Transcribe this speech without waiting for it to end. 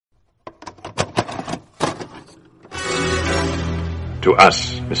To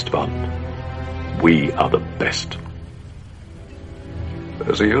us, Mr. Bond, we are the best.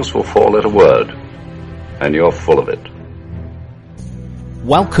 There's a useful four-letter word, and you're full of it.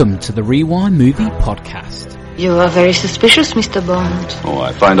 Welcome to the Rewind Movie Podcast. You are very suspicious, Mr. Bond. Oh,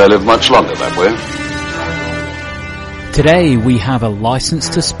 I find I live much longer that way. Today we have a license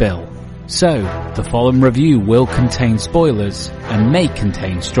to spill, so the following review will contain spoilers and may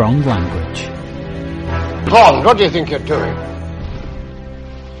contain strong language. Bond, what do you think you're doing?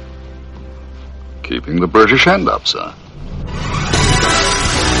 Keeping the British hand up, sir.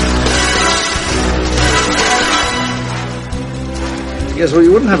 Yes, well,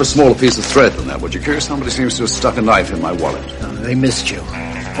 you wouldn't have a smaller piece of thread than that, would you? Curious, somebody seems to have stuck a knife in my wallet. Oh, they missed you.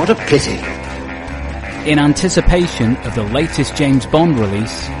 What a pity. In anticipation of the latest James Bond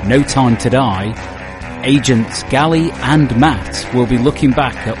release, No Time to Die, Agents Gally and Matt will be looking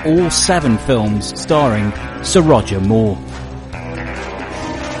back at all 7 films starring Sir Roger Moore.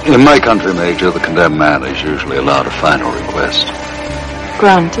 In my country, Major, the condemned man is usually allowed a final request.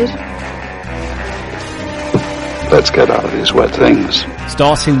 Granted. Let's get out of these wet things.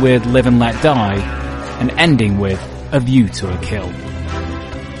 Starting with Live and Let Die, and ending with A View to a Kill.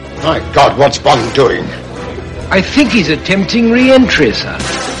 My God, what's Bond doing? I think he's attempting re-entry, sir.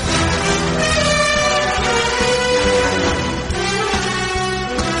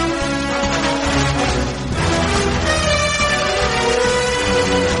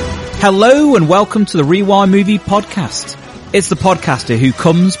 Hello and welcome to the Rewind Movie Podcast. It's the podcaster who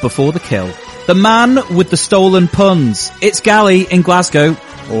comes before the kill. The man with the stolen puns. It's Gally in Glasgow.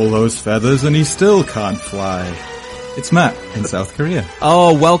 All those feathers and he still can't fly. It's Matt in South Korea.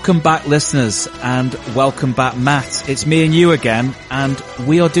 Oh, welcome back listeners and welcome back Matt. It's me and you again and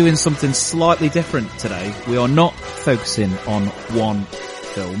we are doing something slightly different today. We are not focusing on one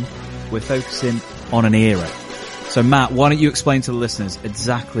film. We're focusing on an era. So Matt, why don't you explain to the listeners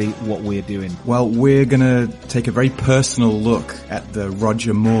exactly what we're doing? Well, we're gonna take a very personal look at the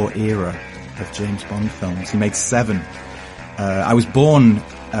Roger Moore era of James Bond films. He made 7. I was born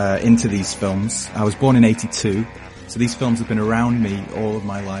into these films. I was born in 82, so these films have been around me all of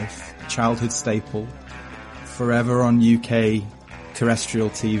my life. Childhood staple, forever on UK terrestrial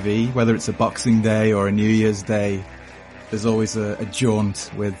TV, whether it's a Boxing Day or a New Year's Day. There's always a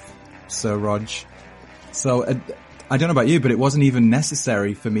jaunt with Sir Rog. So I don't know about you, but it wasn't even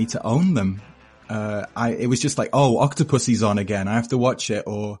necessary for me to own them. It was just like, oh, Octopussy's on again, I have to watch it,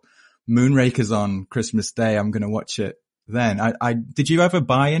 or Moonraker's on Christmas Day, I'm going to watch it then. Did you ever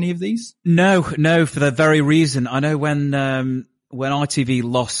buy any of these? No, for the very reason. I know when ITV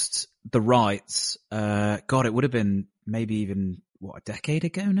lost the rights, God, it would have been maybe even, a decade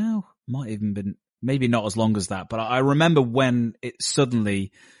ago now? Might even been, maybe not as long as that, but I remember when it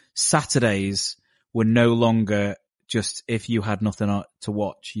suddenly, Saturdays were no longer just if you had nothing to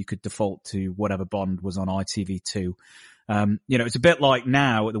watch, you could default to whatever Bond was on ITV2. It's a bit like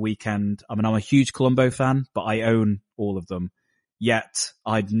now at the weekend. I mean, I'm a huge Columbo fan, but I own all of them. Yet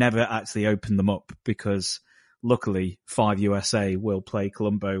I'd never actually opened them up because luckily 5 USA will play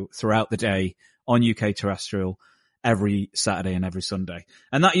Columbo throughout the day on UK terrestrial every Saturday and every Sunday.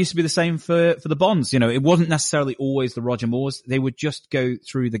 And that used to be the same for the Bonds. It wasn't necessarily always the Roger Moores. They would just go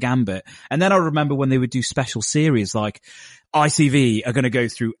through the gambit. And then I remember when they would do special series like ITV are going to go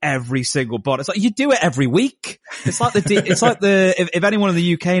through every single Bond. It's like, you do it every week. It's like if anyone in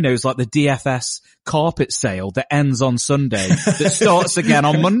the UK knows, like the DFS carpet sale that ends on Sunday, that starts again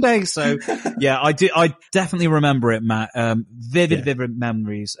on Monday. So yeah, I definitely remember it, Matt. Vivid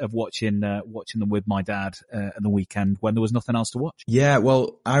memories of watching them with my dad, on the weekend when there was nothing else to watch. Yeah,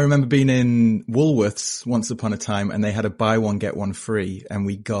 well, I remember being in Woolworths once upon a time and they had a buy one, get one free, and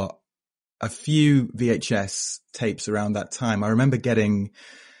we got a few VHS tapes around that time. I remember getting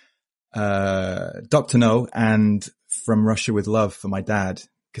Dr. No and From Russia with Love for my dad,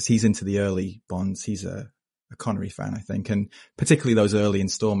 because he's into the early Bonds. He's a Connery fan, I think, and particularly those early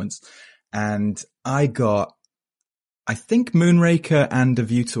installments. And I got, I think, Moonraker and A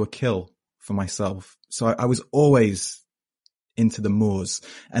View to a Kill for myself. So I was always into the Moors.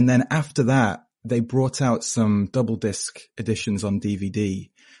 And then after that, they brought out some double disc editions on DVD,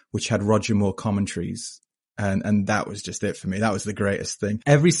 which had Roger Moore commentaries. And that was just it for me. That was the greatest thing.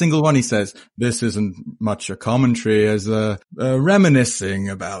 Every single one he says, this isn't much a commentary as a reminiscing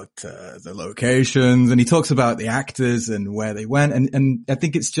about the locations. And he talks about the actors and where they went. And I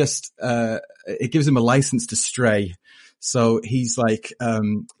think it's just, it gives him a license to stray. So he's like,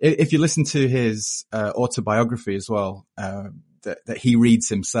 if you listen to his autobiography as well, that he reads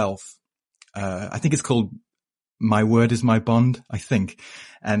himself, I think it's called My Word is My Bond, I think.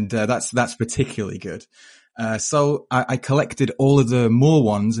 And that's particularly good. So I collected all of the Moore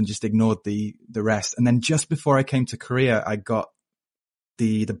ones and just ignored the rest. And then just before I came to Korea, I got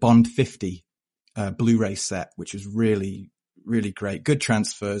the Bond 50 Blu-ray set, which was really, really great. Good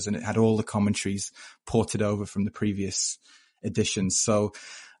transfers, and it had all the commentaries ported over from the previous editions. So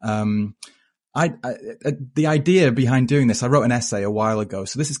the idea behind doing this, I wrote an essay a while ago.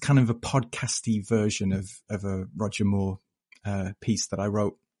 So this is kind of a podcasty version of a Roger Moore piece that I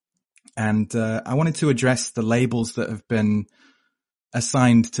wrote. And I wanted to address the labels that have been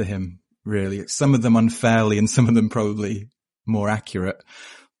assigned to him, really. Some of them unfairly and some of them probably more accurate.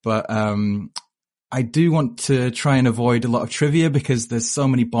 But I do want to try and avoid a lot of trivia because there's so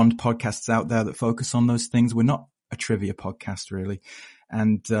many Bond podcasts out there that focus on those things. We're not a trivia podcast, really.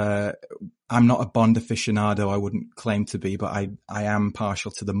 And I'm not a Bond aficionado. I wouldn't claim to be, but I am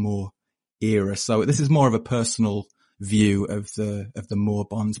partial to the Moore era. So this is more of a personal view of the Moore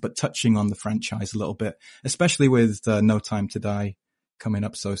Bonds, but touching on the franchise a little bit, especially with No Time to Die coming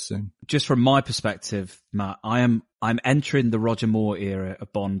up so soon. Just from my perspective, Matt, I'm entering the Roger Moore era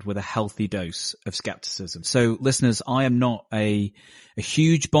of Bond with a healthy dose of skepticism. So listeners, I am not a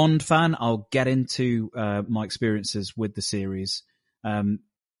huge Bond fan. I'll get into my experiences with the series in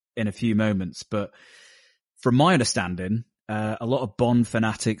a few moments, but from my understanding, a lot of Bond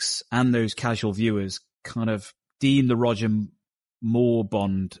fanatics and those casual viewers kind of deem the Roger Moore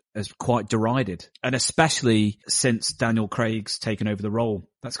Bond as quite derided, and especially since Daniel Craig's taken over the role.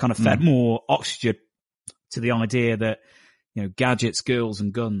 That's kind of fed more oxygen to the idea that, you know, gadgets, girls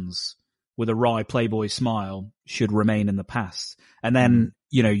and guns with a wry Playboy smile should remain in the past. And then,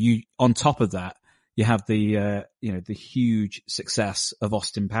 you know, on top of that, you have the huge success of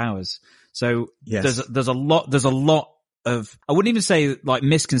Austin Powers. So yes. there's a lot of, I wouldn't even say like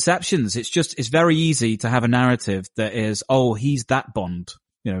misconceptions. It's very easy to have a narrative that is, oh, he's that Bond,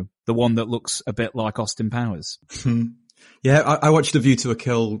 you know, the one that looks a bit like Austin Powers. Yeah. I watched A View to a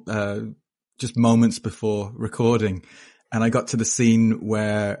Kill, just moments before recording, and I got to the scene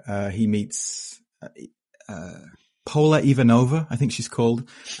where, he meets, Paula Ivanova, I think she's called,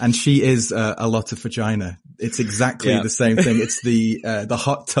 and she is a lot of vagina. It's exactly the same thing. It's the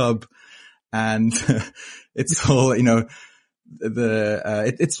hot tub, and it's all, you know,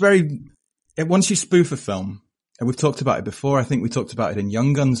 it's very, once you spoof a film, and we've talked about it before, I think we talked about it in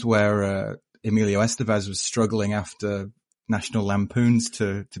Young Guns where Emilio Estevez was struggling after National Lampoons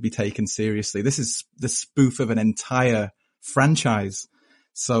to be taken seriously. This is the spoof of an entire franchise.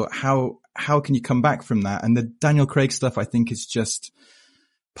 So how can you come back from that? And the Daniel Craig stuff, I think, is just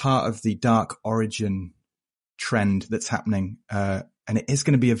part of the dark origin trend that's happening. And it is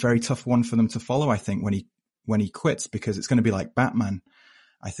going to be a very tough one for them to follow, I think, when he quits, because it's going to be like Batman.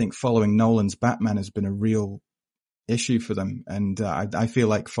 I think following Nolan's Batman has been a real issue for them. And I feel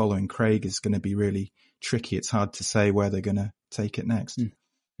like following Craig is going to be really tricky. It's hard to say where they're going to take it next.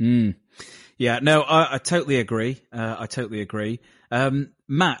 Yeah, no, I totally agree. I totally agree.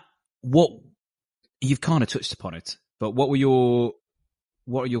 Matt, you've kind of touched upon it, but what are your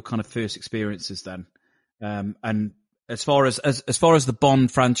kind of first experiences then? And as far as the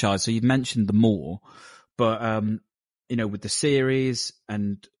Bond franchise, so you've mentioned the Moore, but you know, with the series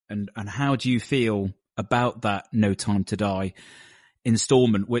and how do you feel about that No Time to Die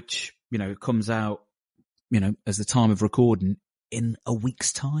installment, which, you know, comes out, you know, as the time of recording in a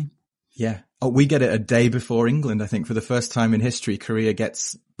week's time? Yeah. Oh, we get it a day before England. I think for the first time in history, Korea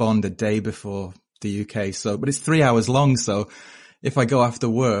gets Bond a day before the UK. So, but it's 3 hours long. So if I go after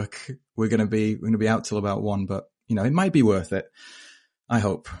work, we're going to be out till about 1, but you know, it might be worth it. I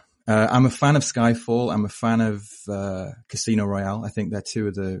hope. I'm a fan of Skyfall. I'm a fan of, Casino Royale. I think they're two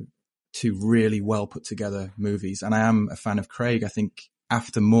of the really well put together movies. And I am a fan of Craig. I think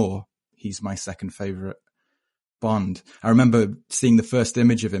after Moore, he's my second favorite Bond. I remember seeing the first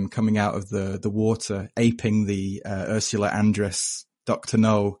image of him coming out of the water, aping the Ursula Andress Dr.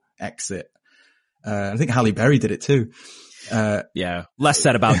 No exit. I think Halle Berry did it too. Yeah, less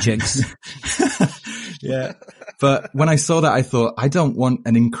said about Jinx. Yeah, but when I saw that, I thought, I don't want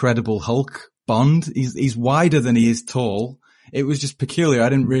an Incredible Hulk Bond. He's wider than he is tall. It was just peculiar. I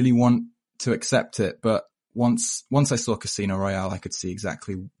didn't really want to accept it, but once I saw Casino Royale, I could see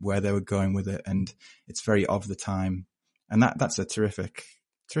exactly where they were going with it, and it's very of the time. And that's a terrific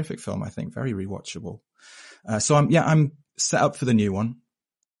film, I think, very rewatchable. So I'm set up for the new one.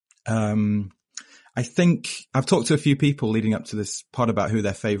 I think I've talked to a few people leading up to this pod about who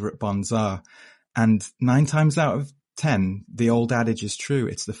their favorite Bonds are, and 9 times out of 10, the old adage is true.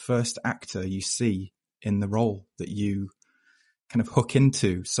 It's the first actor you see in the role that you kind of hook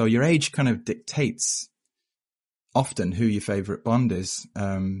into. So your age kind of dictates often who your favorite Bond is.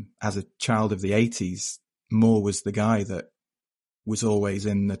 As a child of the 80s, Moore was the guy that was always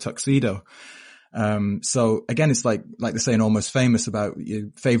in the tuxedo. So again, it's like they're saying Almost Famous about your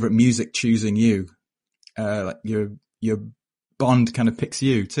favorite music choosing you. Like your Bond kind of picks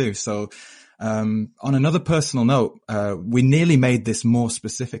you too. So, on another personal note, we nearly made this more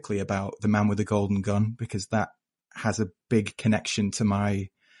specifically about The Man with the Golden Gun, because that has a big connection to my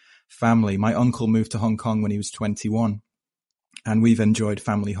family. My uncle moved to Hong Kong when he was 21, and we've enjoyed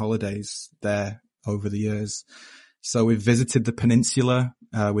family holidays there over the years. So we've visited the peninsula,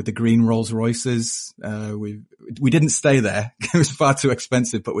 with the green Rolls Royces. We didn't stay there. It was far too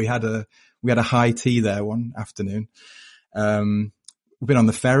expensive, but we had a high tea there one afternoon. We've been on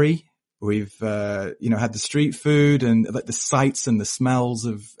the ferry. We've, had the street food, and like the sights and the smells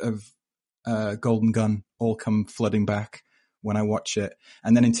of Golden Gun all come flooding back when I watch it.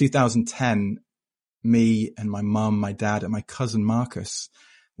 And then in 2010, me and my mum, my dad, and my cousin Marcus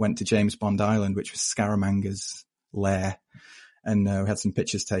went to James Bond Island, which was Scaramanga's lair. And we had some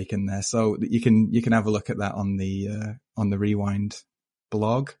pictures taken there. So you can have a look at that on the Rewind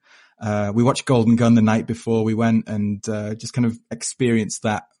blog. We watched Golden Gun the night before we went, and just kind of experienced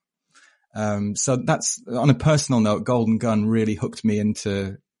that. So that's, on a personal note, Golden Gun really hooked me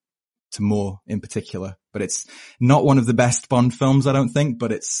into Moore in particular. But it's not one of the best Bond films, I don't think,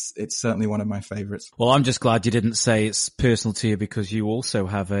 but it's certainly one of my favorites. Well, I'm just glad you didn't say it's personal to you, because you also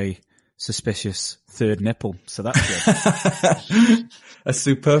have a suspicious third nipple. So that's good. A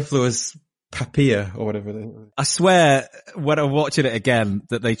superfluous papilla or whatever. I swear, when I'm watching it again,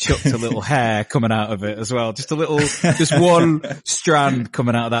 that they chucked a little hair coming out of it as well. Just one strand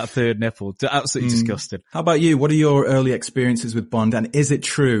coming out of that third nipple. Absolutely disgusting. How about you? What are your early experiences with Bond? And is it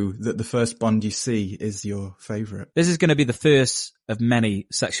true that the first Bond you see is your favourite? This is going to be the first of many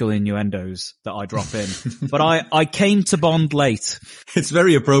sexual innuendos that I drop in. But I came to Bond late. It's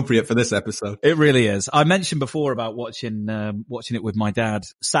very appropriate for this episode. It really is. I mentioned before about watching it with my dad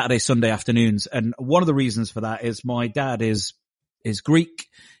Saturday, Sunday afternoons. And one of the reasons for that is my dad is Greek,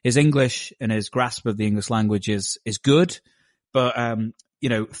 his English and his grasp of the English language is good. But,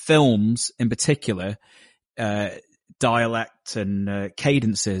 films in particular, dialect and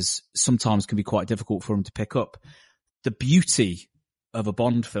cadences sometimes can be quite difficult for him to pick up. The beauty of a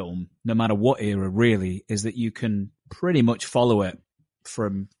Bond film, no matter what era really, is that you can pretty much follow it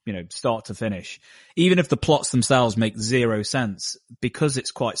from, start to finish. Even if the plots themselves make zero sense, because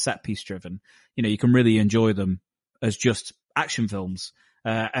it's quite set piece driven, you can really enjoy them as just action films.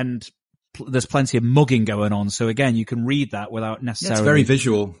 And there's plenty of mugging going on. So again, you can read that without necessarily. It's very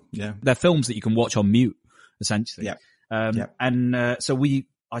visual. Yeah. They're films that you can watch on mute, essentially. Yeah. So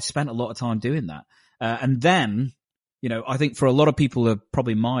I spent a lot of time doing that. And then, I think for a lot of people of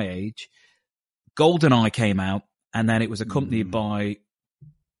probably my age, GoldenEye came out, and then it was accompanied by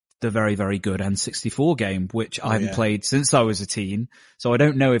the very, very good N64 game, which I haven't played since I was a teen. So I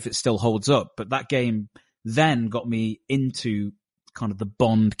don't know if it still holds up, but that game then got me into kind of the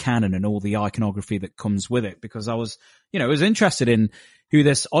Bond canon and all the iconography that comes with it, because I was interested in who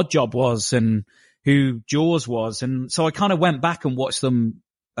this Oddjob was and who Jaws was. And so I kind of went back and watched them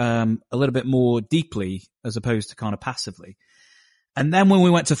a little bit more deeply as opposed to kind of passively. And then when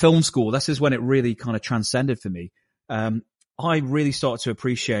we went to film school, this is when it really kind of transcended for me. I really started to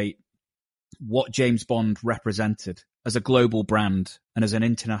appreciate what James Bond represented as a global brand and as an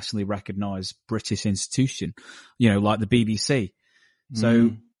internationally recognized British institution, like the BBC.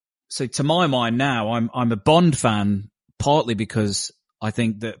 So to my mind now, I'm a Bond fan, partly because I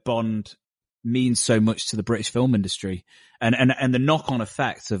think that Bond means so much to the British film industry, and the knock-on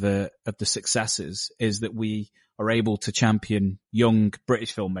effect of the successes is that we are able to champion young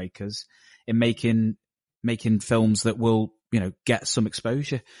British filmmakers in making films that will, get some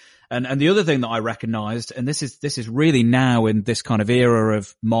exposure. And the other thing that I recognized, and this is really now in this kind of era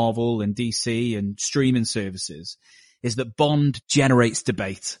of Marvel and DC and streaming services, is that Bond generates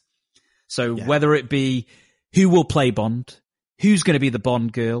debate. So whether it be who will play Bond, who's going to be the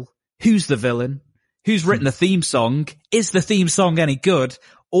Bond girl, who's the villain, who's written the theme song, is the theme song any good?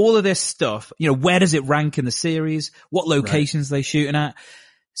 All of this stuff, where does it rank in the series? What locations are they shooting at?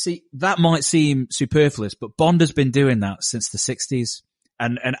 See, that might seem superfluous, but Bond has been doing that since the 60s.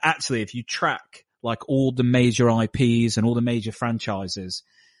 And actually, if you track like all the major IPs and all the major franchises,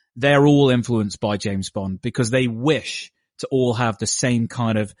 they're all influenced by James Bond because they wish to all have the same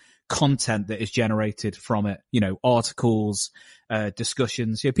kind of content that is generated from it. Articles,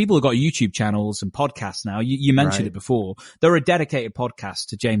 discussions. People have got YouTube channels and podcasts now. You mentioned it before. There are dedicated podcasts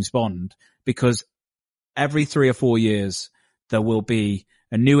to James Bond because every 3 or 4 years there will be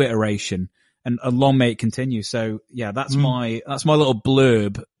a new iteration, and long may it continue. So yeah, that's my little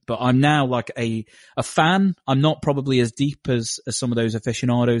blurb. but I'm now like a fan. I'm not probably as deep as some of those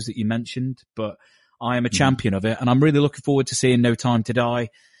aficionados that you mentioned, but I am a champion of it, and I'm really looking forward to seeing No Time to Die.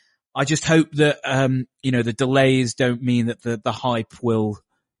 I just hope that, the delays don't mean that the hype will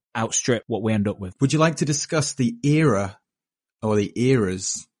outstrip what we end up with. Would you like to discuss the era or the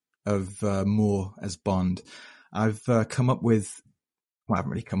eras of Moore as Bond? I've come up with, well, I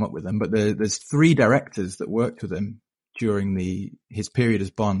haven't really come up with them, but there's 3 directors that worked with him during his period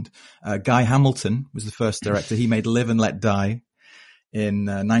as Bond. Guy Hamilton was the first director. He made Live and Let Die in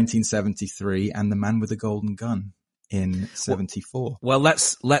 1973 and The Man with the Golden Gun in 74. Well,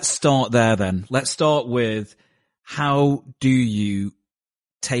 let's start there then. Let's start with, how do you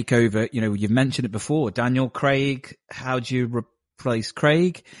take over? You've mentioned it before, Daniel Craig. How do you replace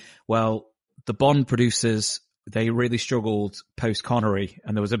Craig? Well, the Bond producers, they really struggled post Connery,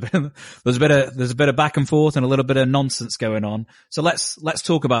 and there's a bit of back and forth and a little bit of nonsense going on. So let's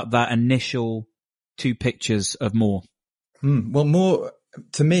talk about that initial 2 pictures of Moore. Well, Moore,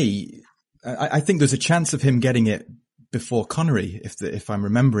 to me, I think there's a chance of him getting it before Connery, if I'm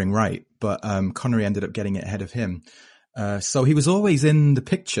remembering right, but Connery ended up getting it ahead of him. So he was always in the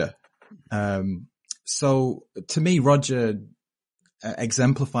picture. So to me, Roger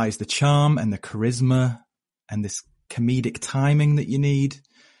exemplifies the charm and the charisma and this comedic timing that you need.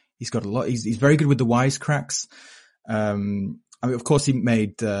 He's got a lot. He's very good with the wisecracks. Of course, he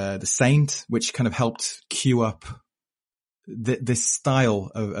made The Saint, which kind of helped cue up this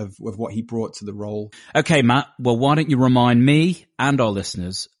style of what he brought to the role. Okay, Matt. Well, why don't you remind me and our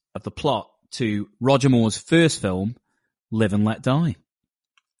listeners of the plot to Roger Moore's first film, Live and Let Die?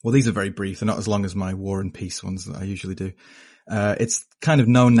 Well, these are very brief. They're not as long as my War and Peace ones that I usually do. It's kind of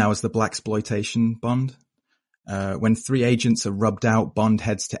known now as the blaxploitation Bond. When 3 agents are rubbed out, Bond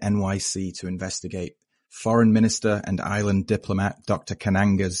heads to NYC to investigate Foreign Minister and island diplomat Dr.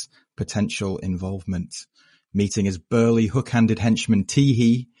 Kananga's potential involvement, meeting his burly, hook-handed henchman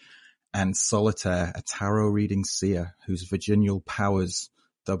Teehee and Solitaire, a tarot-reading seer whose virginal powers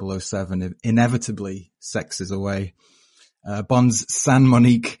 007 inevitably sexes away. Bond's San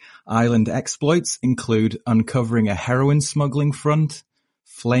Monique Island exploits include uncovering a heroin smuggling front,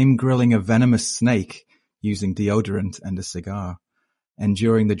 flame grilling a venomous snake using deodorant and a cigar,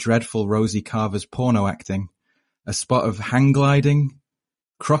 enduring the dreadful Rosie Carver's porno acting, a spot of hang gliding,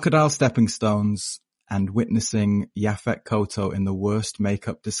 crocodile stepping stones, and witnessing Yaphet Kotto in the worst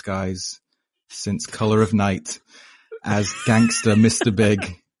makeup disguise since Color of Night as gangster Mr.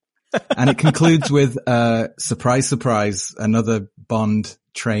 Big. And it concludes with, surprise, surprise, another Bond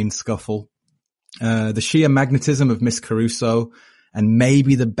train scuffle, the sheer magnetism of Miss Caruso, and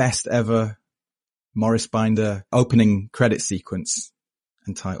maybe the best ever Morris Binder opening credit sequence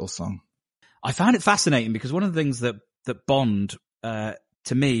and title song. I found it fascinating because one of the things that Bond,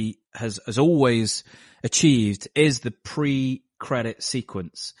 to me, has always achieved is the pre-credit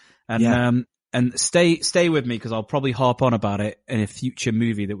sequence. And, and stay with me because I'll probably harp on about it in a future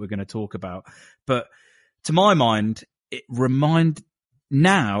movie that we're going to talk about. But to my mind,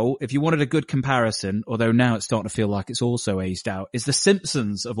 now, if you wanted a good comparison, although now it's starting to feel like it's also aged out, is The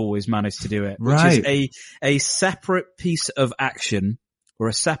Simpsons have always managed to do it, right. Which is a separate piece of action or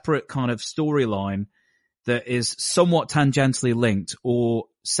a separate kind of storyline that is somewhat tangentially linked or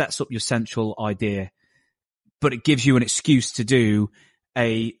sets up your central idea, but it gives you an excuse to do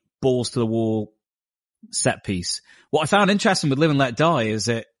a balls to the wall set piece. What I found interesting with Live and Let Die is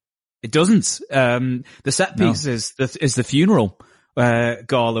that it doesn't. The set piece is the funeral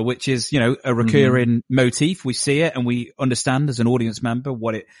gala, which is, a recurring motif. We see it and we understand as an audience member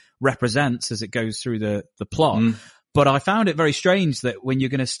what it represents as it goes through the plot. But I found it very strange that when you're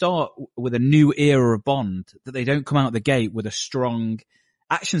going to start with a new era of Bond, that they don't come out the gate with a strong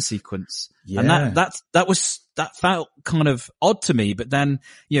action sequence. Yeah. And that felt kind of odd to me. But then,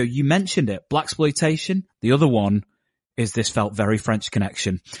 you mentioned it, blaxploitation. The other one is this felt very French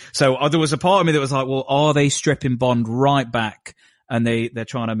Connection. So there was a part of me that was like, well, are they stripping Bond right back? And they're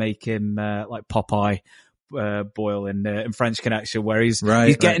trying to make him, like Popeye, Boyle in French Connection, where he's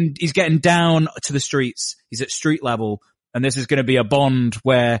getting down to the streets. He's at street level. And this is going to be a Bond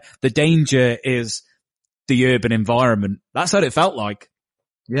where the danger is the urban environment. That's what it felt like.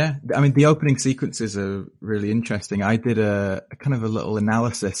 Yeah. I mean, the opening sequences are really interesting. I did a kind of a little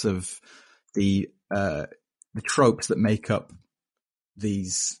analysis of the tropes that make up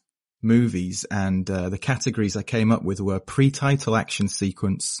these movies, and the categories I came up with were pre-title action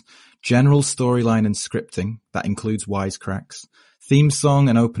sequence, general storyline and scripting, that includes wisecracks, theme song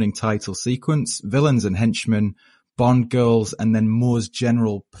and opening title sequence, villains and henchmen, Bond girls, and then Moore's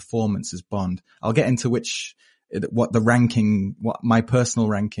general performance as Bond. I'll get into which what my personal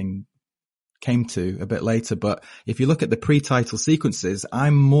ranking came to a bit later. But if you look at the pre-title sequences,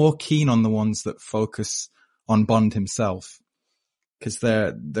 I'm more keen on the ones that focus on Bond himself. Because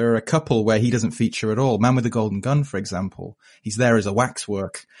there are a couple where he doesn't feature at all. Man with the Golden Gun, for example, he's there as a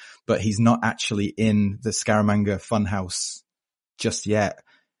waxwork, but he's not actually in the Scaramanga funhouse just yet.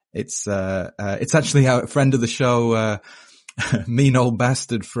 It's actually a friend of the show, Mean Old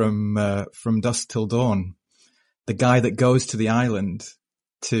Bastard from Dusk Till Dawn. The guy that goes to the island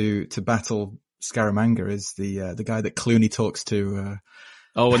to battle Scaramanga is the guy that Clooney talks to.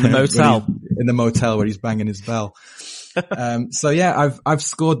 In the motel. In the motel where he's banging his bell. So yeah, I've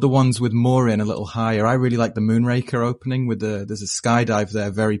scored the ones with Moore in a little higher. I really like the Moonraker opening there's a skydive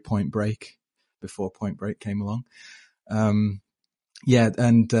there, very Point Break, before Point Break came along.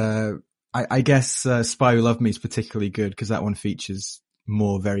 I guess Spy Who Loved Me is particularly good because that one features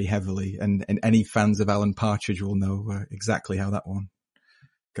Moore very heavily, and any fans of Alan Partridge will know exactly how that one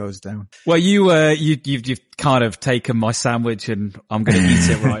goes down. Well, you've kind of taken my sandwich and I'm going to eat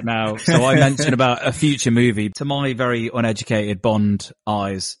it right now. So I mentioned about a future movie. To my very uneducated Bond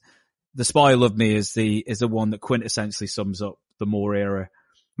eyes, The Spy Who Loved Me is the one that quintessentially sums up the Moore era.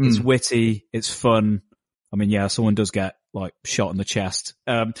 It's witty, it's fun. I mean, yeah, someone does get like shot in the chest.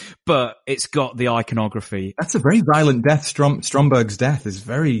 But it's got the iconography. That's a very violent death. Stromberg's death is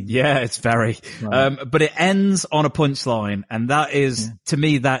very... Yeah, it's very, but it ends on a punchline. And that is, to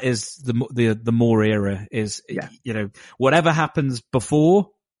me, that is the Moore era is, you know, whatever happens before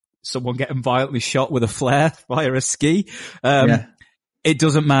someone getting violently shot with a flare via a ski. It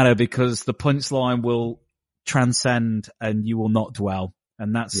doesn't matter because the punchline will transcend and you will not dwell.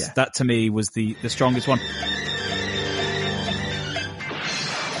 And that to me was the strongest one.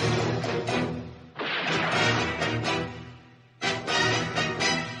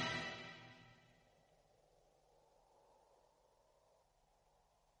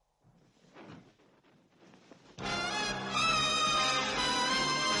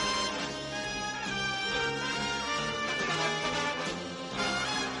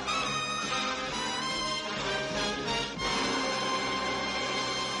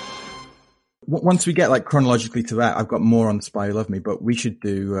 Once we get like chronologically to that, I've got more on Spy Who Loved Me, but we should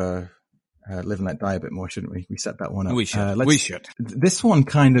do Live and Let Die a bit more, shouldn't we? We set that one up. We should. This one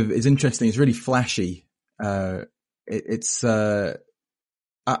kind of is interesting. It's really flashy. I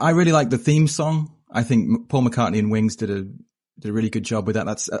really like the theme song. I think Paul McCartney and Wings did a really good job with that.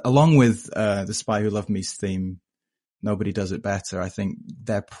 That's along with The Spy Who Loved Me's theme. Nobody does it better. I think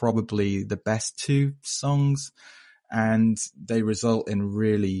they're probably the best two songs, and they result in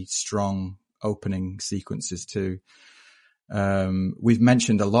really strong opening sequences too. We've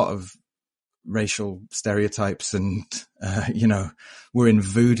mentioned a lot of racial stereotypes and, we're in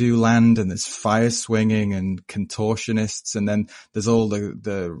voodoo land and there's fire swinging and contortionists. And then there's all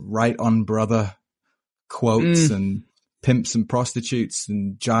the right on brother quotes and pimps and prostitutes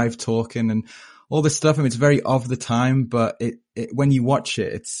and jive talking and all this stuff. I mean, it's very of the time, but it when you watch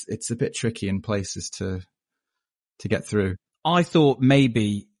it, it's a bit tricky in places to get through. I thought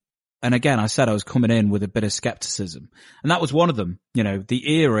maybe, and again, I said I was coming in with a bit of skepticism, and that was one of them. You know,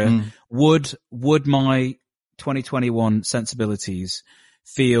 the era, would my 2021 sensibilities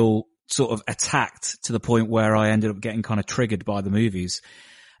feel sort of attacked to the point where I ended up getting kind of triggered by the movies?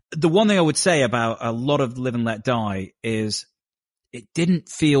 The one thing I would say about a lot of Live and Let Die is it didn't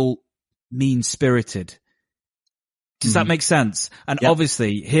feel mean-spirited. Does that make sense? And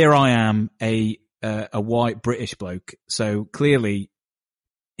obviously, here I am, a white British bloke, so clearly,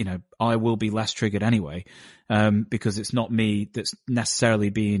 I will be less triggered anyway, because it's not me that's necessarily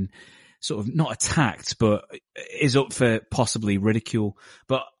being sort of not attacked, but is up for possibly ridicule.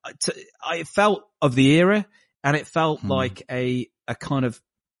 But I felt of the era, and it felt like a kind of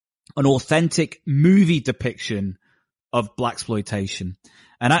an authentic movie depiction of blaxploitation.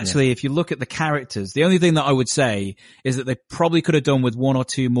 And actually, if you look at the characters, the only thing that I would say is that they probably could have done with one or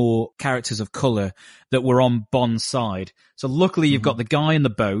two more characters of color that were on Bond's side. So luckily you've got the guy in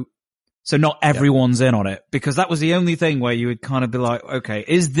the boat. So not everyone's in on it, because that was the only thing where you would kind of be like, okay,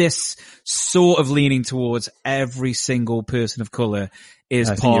 is this sort of leaning towards every single person of color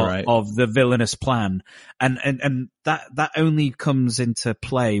is part of the villainous plan? And that only comes into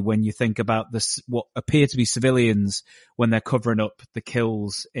play when you think about this, what appear to be civilians when they're covering up the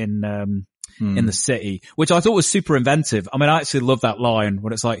kills in the city, which I thought was super inventive. I mean, I actually love that line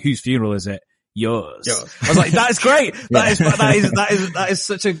when it's like, whose funeral is it? Yours. I was like, that is great. That's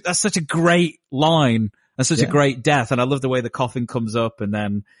such a great line and such a great death. And I love the way the coffin comes up and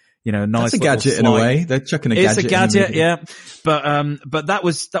then, nice. That's a gadget in a way. They're chucking a gadget. It's a gadget, yeah. But that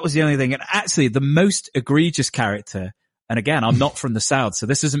was the only thing. And actually, the most egregious character, and again, I'm not from the South, so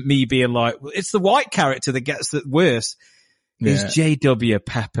this isn't me being like, it's the white character that gets the worst, is J.W.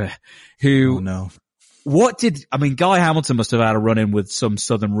 Pepper, who, oh, no. Guy Hamilton must have had a run-in with some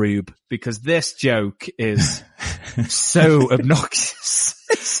Southern rube, because this joke is so obnoxious.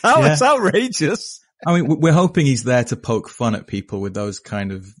 It's outrageous. I mean, we're hoping he's there to poke fun at people with those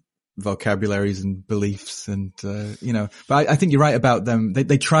kind of vocabularies and beliefs and, but I think you're right about them.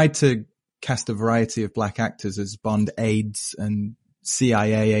 They tried to cast a variety of black actors as Bond aides and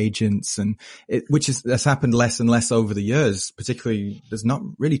CIA agents, and has happened less and less over the years. Particularly, there's not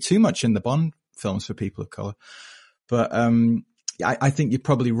really too much in the Bond films for people of color. But I think you're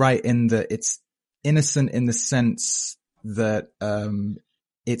probably right in that it's innocent in the sense that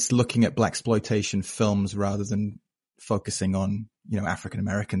it's looking at blaxploitation films rather than focusing on African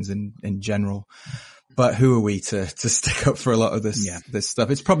Americans in general. But who are we to stick up for a lot of this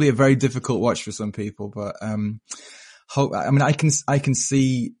stuff? It's probably a very difficult watch for some people, but I can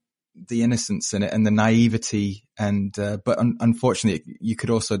see the innocence in it and the naivety, and but unfortunately, you could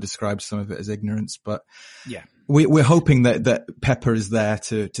also describe some of it as ignorance. But we're hoping that Pepper is there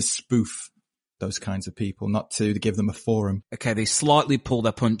to spoof those kinds of people, not to give them a forum. Okay, they slightly pull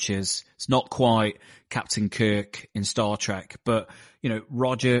their punches. It's not quite Captain Kirk in Star Trek, but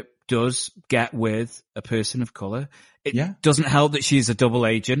Roger does get with a person of color. It doesn't help that she's a double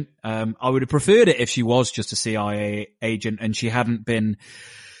agent. I would have preferred it if she was just a CIA agent and she hadn't been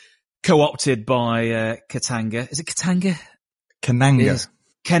co-opted by Katanga. Is it Katanga? Kananga.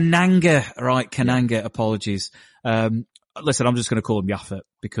 Kananga, right? Kananga. Yeah. Apologies. Listen, I'm just going to call him Yaphet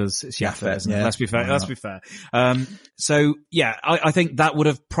because it's Yaphet, isn't it? Yeah. Let's be fair. Let's be fair. I think that would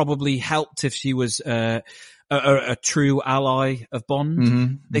have probably helped if she was a true ally of Bond.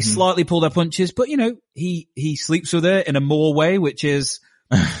 Mm-hmm. They slightly pull their punches, but he sleeps with her in a Moore way, which is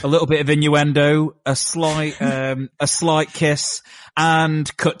a little bit of innuendo, a slight kiss,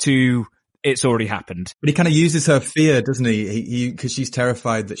 and cut to it's already happened. But he kind of uses her fear, doesn't he? Because she's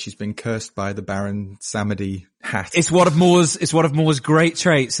terrified that she's been cursed by the Baron Samedi hat. It's one of Moore's great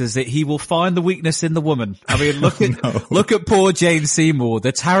traits is that he will find the weakness in the woman. I mean, look at poor Jane Seymour.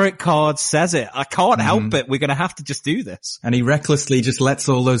 The tarot card says it. I can't help it. We're going to have to just do this. And he recklessly just lets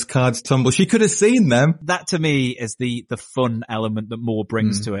all those cards tumble. She could have seen them. That to me is the fun element that Moore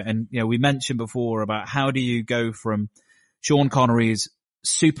brings to it. And, we mentioned before about how do you go from Sean Connery's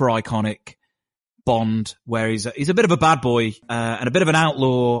super iconic Bond, where he's a bit of a bad boy, and a bit of an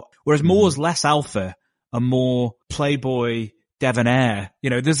outlaw, whereas Moore's less alpha and more playboy debonair.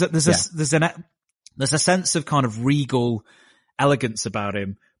 There's a sense of kind of regal elegance about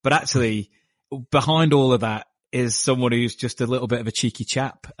him, but actually behind all of that is someone who's just a little bit of a cheeky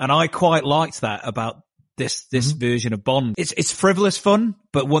chap. And I quite liked that about this version of Bond. It's frivolous fun,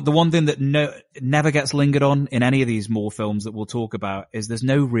 but the one thing that never gets lingered on in any of these Moore films that we'll talk about is there's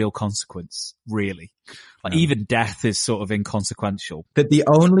no real consequence, really. Even death is sort of inconsequential. But the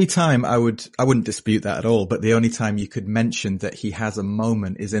only time I wouldn't dispute that at all, but the only time you could mention that he has a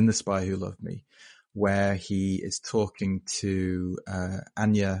moment is in The Spy Who Loved Me, where he is talking to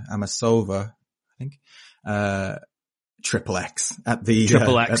Anya Amasova, I think, Triple X at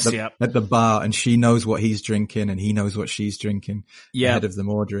the bar, and she knows what he's drinking and he knows what she's drinking ahead of them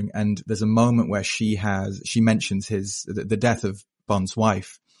ordering. And there's a moment where she mentions the death of Bond's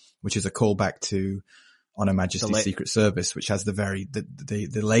wife, which is a callback to On Her Majesty's Secret Service, which has the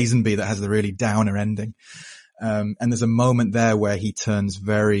Lazenby that has the really downer ending. And there's a moment there where he turns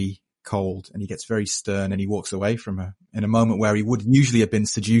very cold and he gets very stern and he walks away from her in a moment where he would usually have been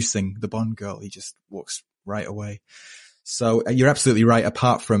seducing the Bond girl. He just walks right away. So you're absolutely right.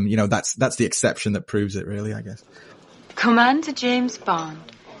 Apart from, that's the exception that proves it, really, I guess. Commander James Bond,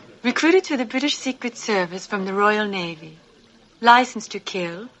 recruited to the British Secret Service from the Royal Navy, licensed to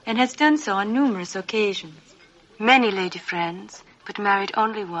kill, and has done so on numerous occasions. Many lady friends, but married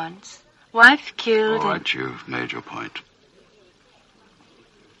only once. Wife killed. All right, you've made your point.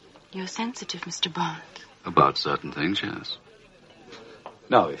 You're sensitive, Mr. Bond. About certain things, yes.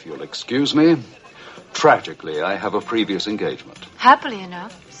 Now, if you'll excuse me. Tragically, I have a previous engagement. Happily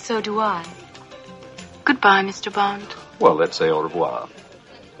enough, so do I. Goodbye, Mr. Bond. Well, let's say au revoir.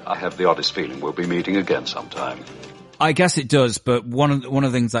 I have the oddest feeling we'll be meeting again sometime. I guess it does, but one of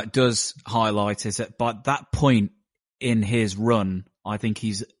the things that does highlight is that by that point in his run, I think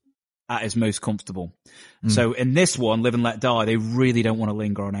he's at his most comfortable. So in this one, Live and Let Die, they really don't want to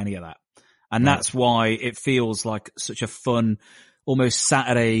linger on any of that. And that's why it feels like such a fun, almost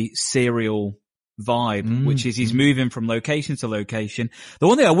Saturday serial vibe, which is he's moving from location to location. The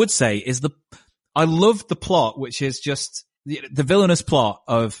one thing I would say is I love the plot, which is just the villainous plot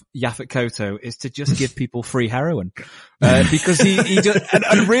of Yaphet Kotto is to just give people free heroin, because he just,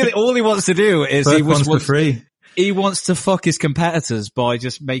 and really all he wants to do is free. He wants to fuck his competitors by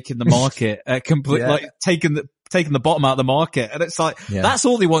just making the market complete, like taking the bottom out of the market. And it's like, that's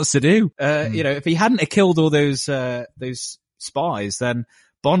all he wants to do. You know, if he hadn't have killed all those spies, then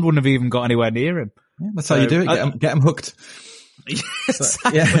Bond wouldn't have even got anywhere near him. Yeah, that's how you do it. Get him hooked.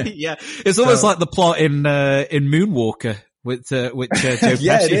 Exactly. Yeah. It's almost like the plot in Moonwalker which Joe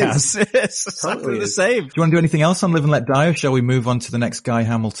Pesci has. It's exactly the same. Do you want to do anything else on Live and Let Die, or shall we move on to the next Guy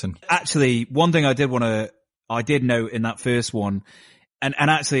Hamilton? Actually, one thing I did note in that first one, and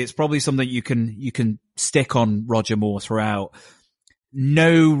actually it's probably something you can stick on Roger Moore throughout.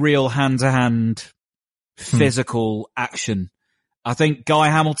 No real hand-to-hand physical action. I think Guy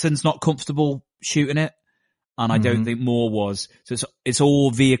Hamilton's not comfortable shooting it, and I don't think Moore was. So it's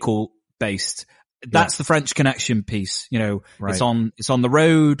all vehicle based. That's the French Connection piece. You know, right. It's on the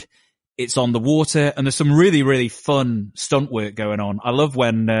road, it's on the water, and there's some really, really fun stunt work going on. I love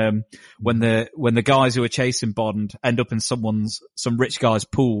when the guys who are chasing Bond end up in some rich guy's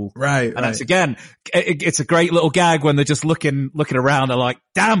pool. Right. And that's again, it's a great little gag when they're just looking around. They're like,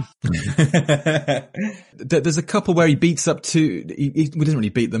 damn. There's a couple where he beats up he doesn't really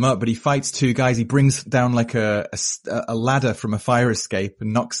beat them up, but he fights two guys. He brings down like a ladder from a fire escape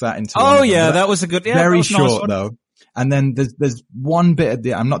and knocks that into. Oh yeah, that was a good, very short nice though. And then there's one bit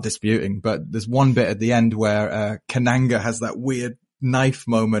at I'm not disputing, but there's one bit at the end where Kananga has that weird knife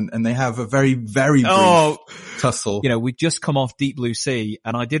moment, and they have a very, very brief tussle. You know, we just come off Deep Blue Sea,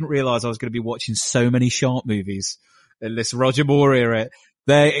 and I didn't realize I was going to be watching so many shark movies in this Roger Moore era.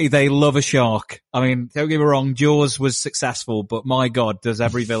 They love a shark. I mean, don't get me wrong, Jaws was successful, but my God, does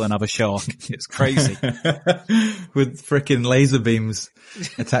every villain have a shark? It's crazy. With frickin' laser beams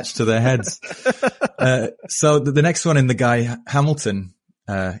attached to their heads. So the next one in the Guy Hamilton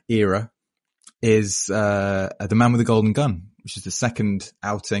era is The Man with the Golden Gun, which is the second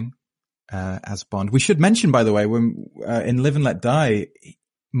outing as Bond. We should mention, by the way, when in Live and Let Die,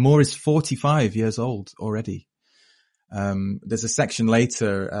 Moore is 45 years old already. There's a section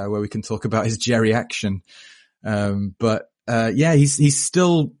later where we can talk about his Jerry action. But he's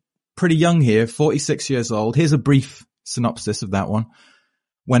still pretty young here, 46 years old. Here's a brief synopsis of that one.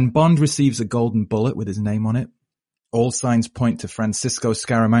 When Bond receives a golden bullet with his name on it, all signs point to Francisco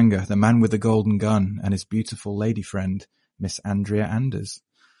Scaramanga, the man with the golden gun, and his beautiful lady friend, Miss Andrea Anders.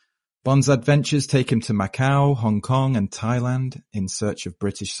 Bond's adventures take him to Macau, Hong Kong, and Thailand in search of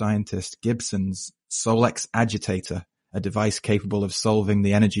British scientist Gibson's Solex agitator, a device capable of solving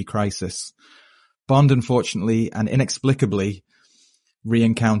the energy crisis. Bond, unfortunately and inexplicably,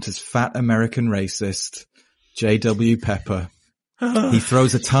 re-encounters fat American racist J.W. Pepper. He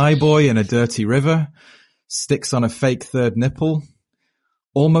throws a Thai boy in a dirty river, sticks on a fake third nipple,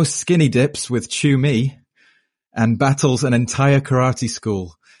 almost skinny dips with Chew Me, and battles an entire karate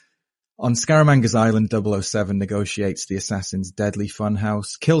school. On Scaramanga's Island, 007 negotiates the assassin's deadly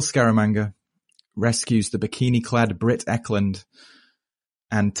funhouse, kills Scaramanga, rescues the bikini-clad Britt Eklund,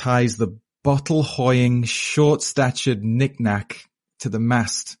 and ties the bottle-hoying, short-statured knick-knack to the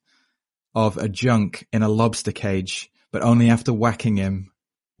mast of a junk in a lobster cage, but only after whacking him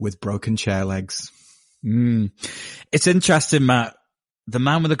with broken chair legs. It's interesting, Matt. The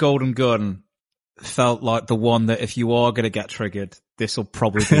Man with the Golden Gun felt like the one that if you are going to get triggered, this will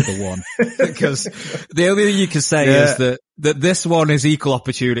probably be the one. Because the only thing you can say is that this one is equal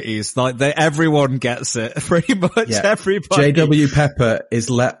opportunities. Like everyone gets it. Pretty much everybody. J.W. Pepper is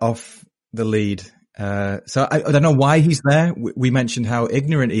let off the lead. So I don't know why he's there. We mentioned how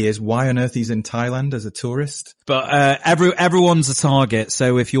ignorant he is. Why on earth he's in Thailand as a tourist? But everyone's a target.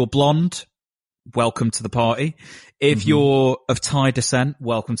 So if you're blonde, welcome to the party. If you're of Thai descent,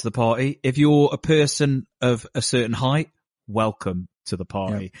 welcome to the party. If you're a person of a certain height, welcome to the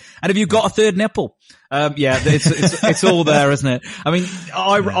party. And if you've got a third nipple, it's all there, isn't it? I mean,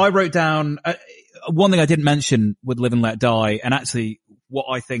 I wrote down one thing I didn't mention with Live and Let Die, and actually what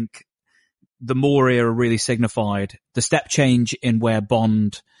I think the Moore era really signified, the step change in where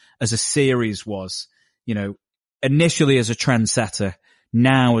Bond as a series was, you know, initially as a trendsetter,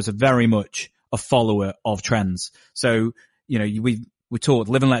 now as a very much a follower of trends. So, you know, we talked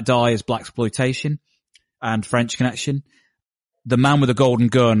Live and Let Die is blaxploitation and French Connection. The Man with the Golden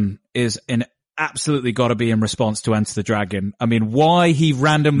Gun is absolutely got to be in response to Enter the Dragon. I mean, why he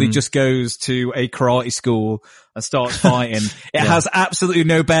randomly just goes to a karate school and starts fighting. It has absolutely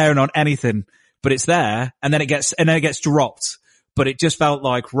no bearing on anything, but it's there, and then it gets dropped. But it just felt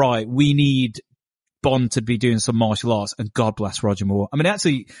like, right, we need Bond to be doing some martial arts, and God bless Roger Moore. I mean,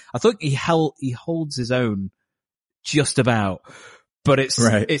 actually, I think he holds his own just about, but it's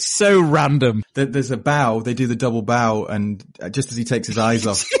so random. There's a bow, they do the double bow, and just as he takes his eyes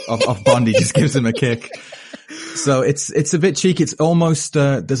off Bond, he just gives him a kick. So it's a bit cheeky. It's almost,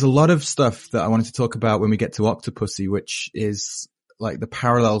 there's a lot of stuff that I wanted to talk about when we get to Octopussy, which is like the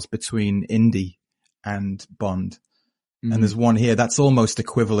parallels between Indy and Bond. And there's one here that's almost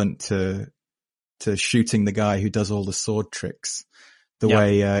equivalent to shooting the guy who does all the sword tricks. The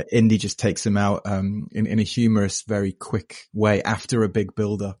way Indy just takes him out in a humorous, very quick way after a big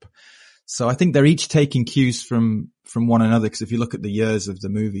build-up. So I think they're each taking cues from one another, because if you look at the years of the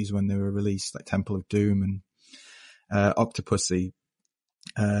movies when they were released, like Temple of Doom and Octopussy,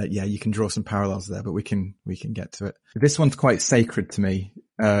 you can draw some parallels there, but we can get to it. This one's quite sacred to me.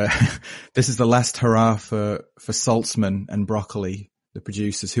 This is the last hurrah for Saltzman and Broccoli, the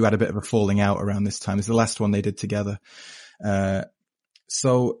producers, who had a bit of a falling out around this time. It's the last one they did together.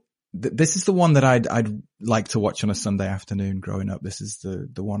 So this is the one that I'd like to watch on a Sunday afternoon growing up. This is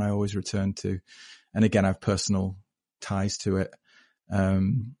the one I always return to. And again, I have personal ties to it.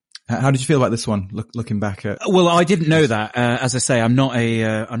 How did you feel about this one? Looking back at. Well, I didn't know that. As I say, I'm not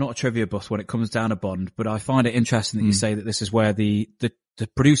a trivia buff when it comes down to Bond, but I find it interesting that you say that this is where the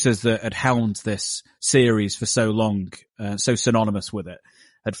producers that had helmed this series for so long, so synonymous with it,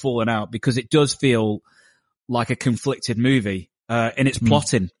 had fallen out, because it does feel like a conflicted movie, in its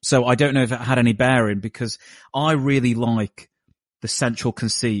plotting. So I don't know if it had any bearing, because I really like the central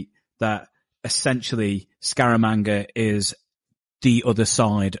conceit that essentially Scaramanga is the other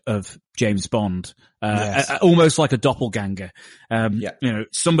side of James Bond, almost like a doppelganger.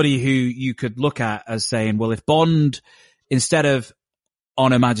 Somebody who you could look at as saying, well, if Bond, instead of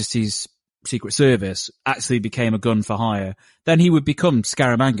on Her Majesty's Secret Service, actually became a gun for hire, then he would become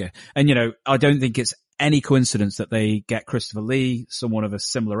Scaramanga. And, I don't think it's any coincidence that they get Christopher Lee, someone of a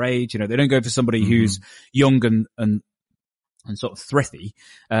similar age. They don't go for somebody who's young and sort of thrifty.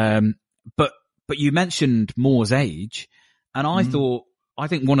 But you mentioned Moore's age. And I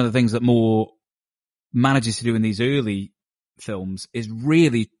think one of the things that Moore manages to do in these early films is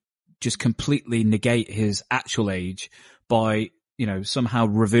really just completely negate his actual age by, somehow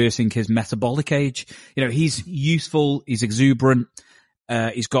reversing his metabolic age. He's youthful, he's exuberant,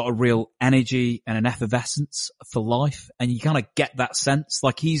 he's got a real energy and an effervescence for life. And you kind of get that sense,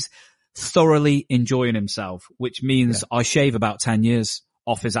 like he's thoroughly enjoying himself, which means I shave about 10 years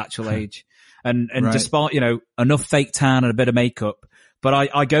off his actual age. And despite, enough fake tan and a bit of makeup, but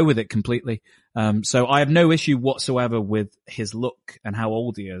I go with it completely. So I have no issue whatsoever with his look and how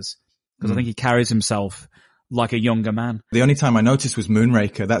old he is, because I think he carries himself like a younger man. The only time I noticed was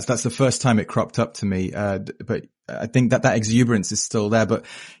Moonraker. That's the first time it cropped up to me. But I think that exuberance is still there, but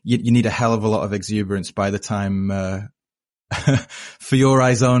you need a hell of a lot of exuberance by the time, For Your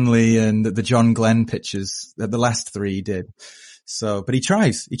Eyes Only and the John Glenn pictures, the last three he did. So, but he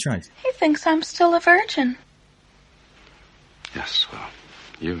tries. He thinks I'm still a virgin. Yes, well,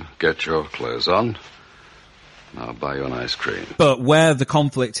 you get your clothes on. I'll buy you an ice cream. But where the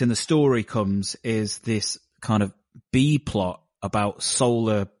conflict in the story comes is this kind of B plot about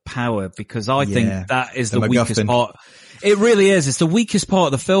solar power, because I think that is the weakest part. It really is. It's the weakest part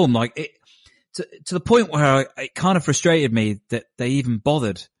of the film. Like to the point where it kind of frustrated me that they even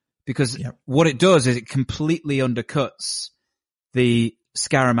bothered, because what it does is it completely undercuts the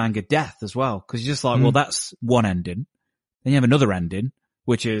Scaramanga death as well. Cause you're just like, well, that's one ending. Then you have another ending,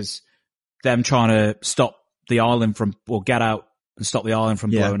 which is them trying to stop the island get out and stop the island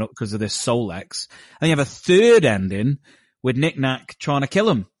from blowing up because of this Solex. And you have a third ending with Nick Nack trying to kill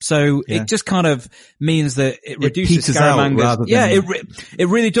him. So it just kind of means that it reduces Scaramanga's. It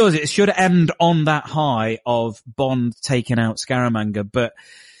really does. It should end on that high of Bond taking out Scaramanga, but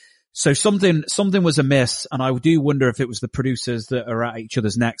so something was amiss, and I do wonder if it was the producers that are at each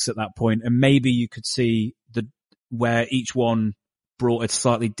other's necks at that point, and maybe you could see where each one brought a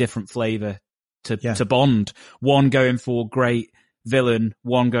slightly different flavor to Bond. One going for great villain,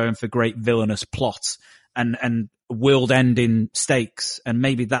 one going for great villainous plot, and world-ending stakes. And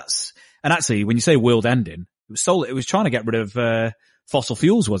maybe and actually, when you say world-ending, it was trying to get rid of fossil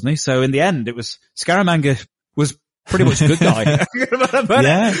fuels, wasn't he? So in the end, it was Scaramanga was pretty much a good guy.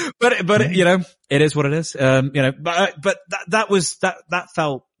 but it is what it is. But that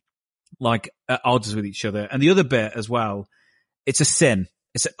felt like at odds with each other. And the other bit as well, it's a sin.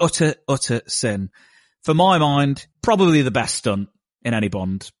 It's an utter sin. For my mind, probably the best stunt in any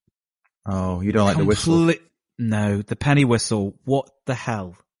Bond. Oh, you don't like the whistle? No, the penny whistle. What the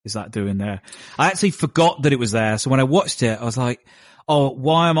hell is that doing there? I actually forgot that it was there. So when I watched it, I was like, oh,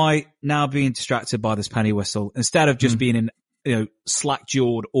 why am I now being distracted by this penny whistle instead of just being in,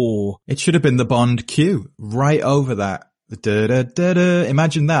 slack-jawed awe. It should have been the Bond cue right over that. The da-da-da-da.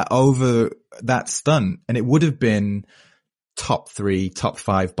 Imagine that over that stunt, and it would have been top 3, top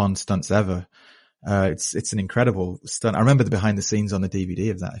 5 Bond stunts ever. It's an incredible stunt. I remember the behind the scenes on the DVD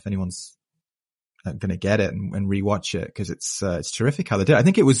of that. If anyone's going to get it and rewatch it, because it's terrific how they did it. I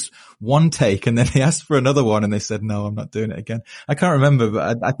think it was one take, and then they asked for another one, and they said, "No, I'm not doing it again." I can't remember,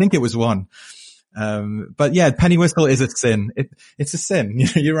 but I think it was one. But yeah, penny whistle is a sin. It's a sin.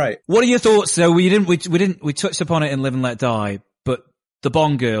 You're right. What are your thoughts? So we touched upon it in Live and Let Die, but the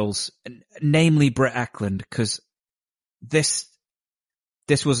Bond girls, namely Britt Ekland, because this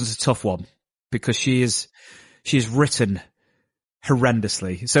was a tough one, because she is written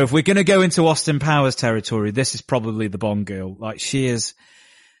horrendously. So if we're going to go into Austin Powers territory, this is probably the Bond girl. Like she is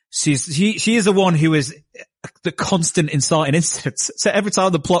the one who is the constant inciting incidents. So every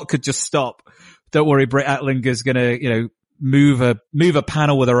time the plot could just stop, don't worry, Britt Ekland is going to, move a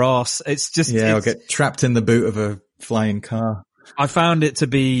panel with her arse. It's just, or get trapped in the boot of a flying car. I found it to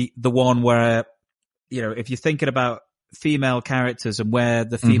be the one where, if you're thinking about female characters and where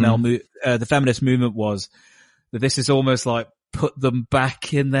the female, the feminist movement was, that this is almost like put them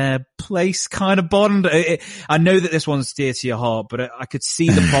back in their place kind of Bond. I know that this one's dear to your heart, but I could see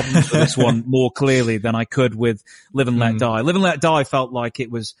the problems with this one more clearly than I could with Live and Let Die. Live and Let Die felt like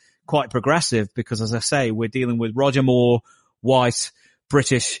it was quite progressive because, as I say, we're dealing with Roger Moore, white,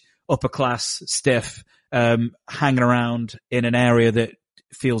 British, upper class, stiff, hanging around in an area that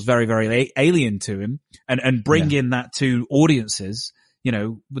feels very, very alien to him, and bringing that to audiences.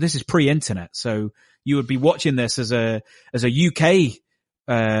 This is pre-internet, so you would be watching this as a UK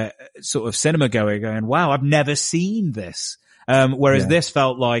sort of cinema goer going, wow, I've never seen this. Whereas this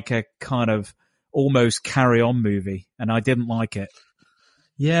felt like a kind of almost carry-on movie, and I didn't like it.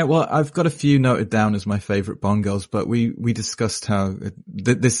 Yeah, well, I've got a few noted down as my favorite Bond girls, but we discussed how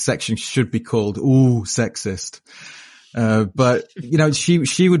this section should be called "Ooh, sexist." But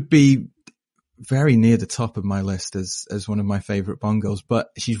she would be very near the top of my list as one of my favorite Bond girls, but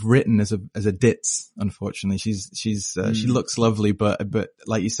she's written as a ditz, unfortunately. She looks lovely, but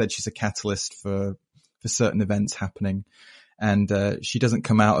like you said, she's a catalyst for certain events happening. And, she doesn't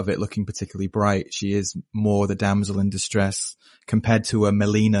come out of it looking particularly bright. She is more the damsel in distress compared to a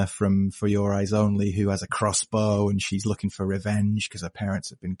Melina from For Your Eyes Only, who has a crossbow and she's looking for revenge because her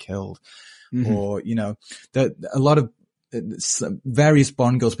parents have been killed. Or, a lot of various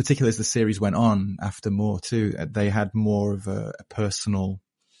Bond girls, particularly as the series went on after Moore too, they had more of a personal,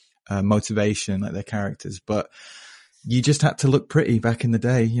 motivation, like their characters, but you just had to look pretty back in the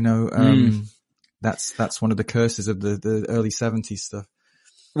day, That's one of the curses of the early 70s stuff.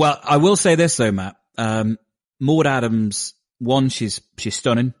 Well, I will say this though, Matt. Maud Adams, one, she's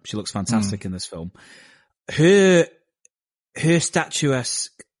stunning. She looks fantastic in this film. Her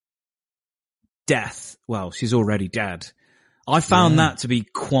statuesque death, well, she's already dead. I found that to be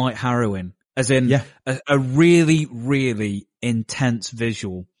quite harrowing, as in a really, really intense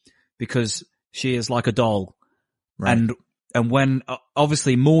visual, because she is like a doll. Right. And when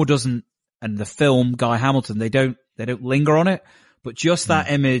obviously Moore doesn't, and the film, Guy Hamilton, they don't linger on it, but just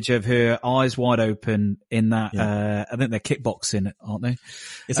that image of her eyes wide open in that, I think they're kickboxing, aren't they?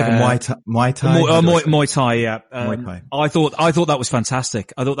 It's like a Muay Thai. Muay Thai, yeah. Muay Thai. I thought that was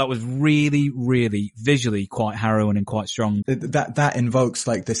fantastic. I thought that was really, really visually quite harrowing and quite strong. That invokes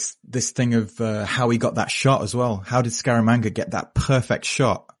like this thing of, how he got that shot as well. How did Scaramanga get that perfect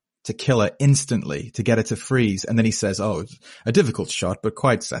shot to kill her instantly, to get her to freeze? And then he says, "Oh, a difficult shot, but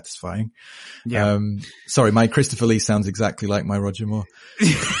quite satisfying." Yeah. Sorry, my Christopher Lee sounds exactly like my Roger Moore,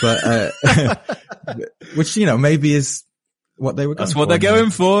 but, which, maybe is what they were going for. That's what they're going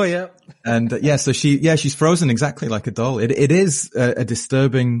for. Yeah. And, so she's frozen exactly like a doll. It is a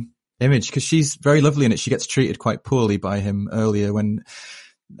disturbing image because she's very lovely in it. She gets treated quite poorly by him earlier when,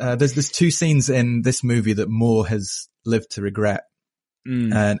 there's 2 scenes in this movie that Moore has lived to regret.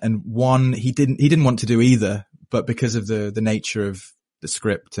 And one, he didn't want to do either, but because of the nature of the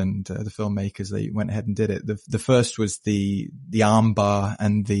script and the filmmakers, they went ahead and did it. The first was the arm bar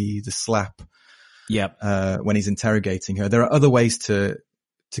and the slap. Yep. When he's interrogating her. There are other ways to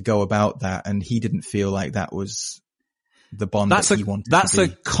go about that, and he didn't feel like that was the Bond that he wanted to be. That's a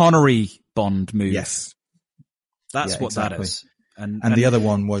Connery Bond move. Yes. That's what exactly. That is. And the other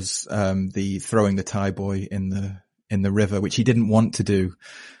one was, the throwing the tie boy in the river, which he didn't want to do.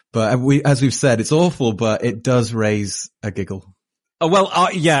 But as we've said, it's awful, but it does raise a giggle. Oh, well,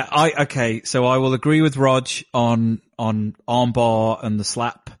 okay. So I will agree with Rog on armbar and the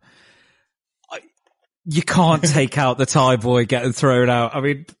slap. you can't take out the Thai boy getting thrown out. I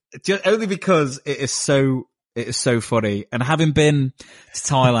mean, just only because it is so funny. And having been to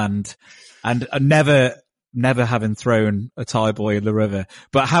Thailand and never having thrown a Thai boy in the river,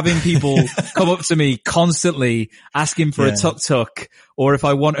 but having people come up to me constantly asking for a tuk-tuk, or if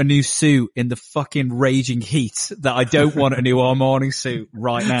I want a new suit in the fucking raging heat that I don't want a new Armani suit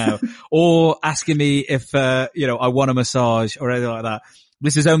right now, or asking me if, I want a massage or anything like that.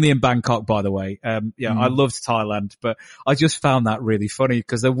 This is only in Bangkok, by the way. I loved Thailand, but I just found that really funny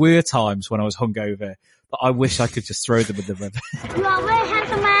because there were times when I was hungover that I wish I could just throw them in the river. You are a very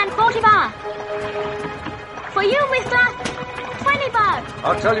handsome man, 40 baht. For you, mister, 20 baht.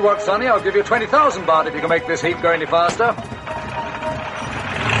 I'll tell you what, Sonny, I'll give you 20,000 baht if you can make this heat go any faster. 20,000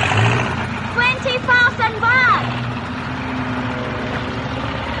 baht.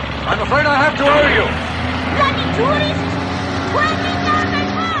 I'm afraid I have to owe you. Bloody tourist, 20,000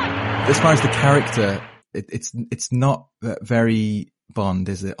 baht. As far as the character, it's not very Bond,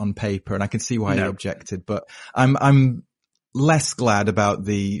 is it, on paper? And I can see why he objected, but I'm less glad about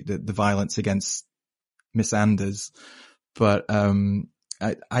the violence against Miss Anders, but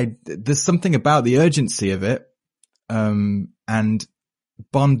there's something about the urgency of it, and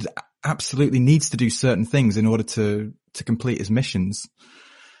Bond absolutely needs to do certain things in order to complete his missions.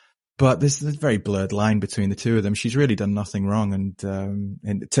 But there's a very blurred line between the two of them. She's really done nothing wrong, and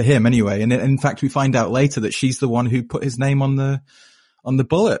to him anyway. And in fact, we find out later that she's the one who put his name on the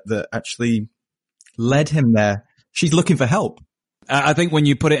bullet that actually led him there. She's looking for help. I think when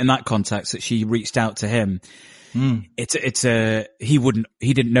you put it in that context, that she reached out to him, he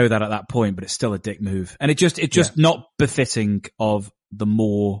didn't know that at that point, but it's still a dick move. And it's just not befitting of the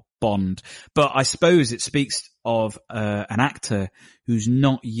more Bond. But I suppose it speaks of an actor who's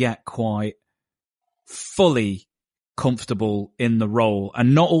not yet quite fully comfortable in the role,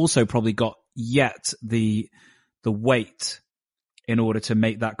 and not also probably got yet the weight in order to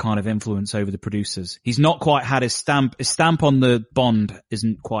make that kind of influence over the producers. He's not quite had his stamp. His stamp on the Bond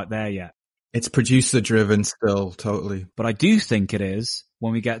isn't quite there yet. It's producer driven still, totally. But I do think it is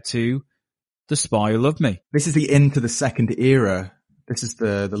when we get to The Spy Who Loved Me. This is the into the second era. This is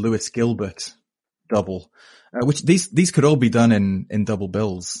the Lewis Gilbert double, which these could all be done in double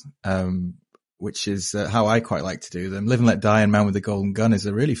bills, which is how I quite like to do them. Live and Let Die and Man with the Golden Gun is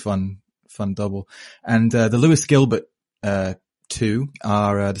a really fun double. And the Lewis Gilbert two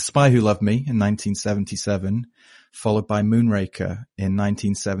are The Spy Who Loved Me in 1977, followed by Moonraker in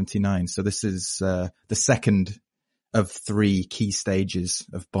 1979. So this is the second of three key stages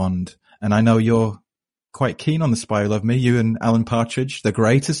of Bond. And I know you're quite keen on The Spy Who Loved Me, you and Alan Partridge, the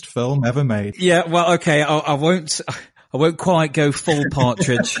greatest film ever made. Yeah, well, okay, I won't quite go full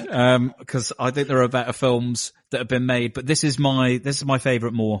Partridge, because I think there are better films that have been made, but this is my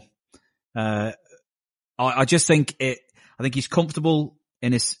favorite more. I just think I think he's comfortable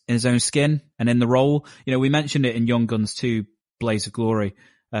in his own skin and in the role. You know, we mentioned it in Young Guns 2, Blaze of Glory,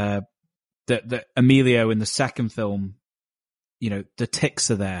 that Emilio in the second film, you know, the tics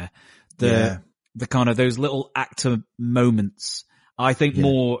are there. The kind of those little actor moments, I think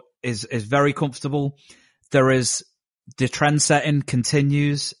more is very comfortable. There is the trend setting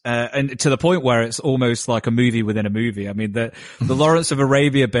continues, and to the point where it's almost like a movie within a movie. I mean, the Lawrence of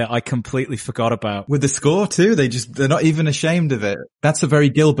Arabia bit I completely forgot about. With the score too, they're not even ashamed of it. That's a very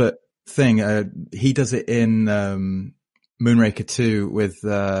Gilbert thing. He does it in Moonraker 2 with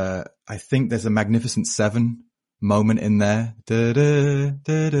I think there's a Magnificent Seven moment in there, da, da,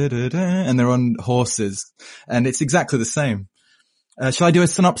 da, da, da, da, and they're on horses, and it's exactly the same. Shall I do a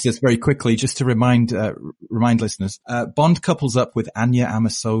synopsis very quickly just to remind listeners? Bond couples up with Anya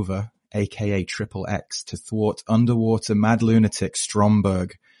Amasova, aka Triple X, to thwart underwater mad lunatic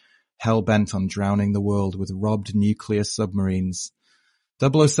Stromberg, hell-bent on drowning the world with robbed nuclear submarines.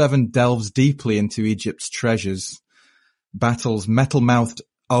 007 delves deeply into Egypt's treasures, battles metal-mouthed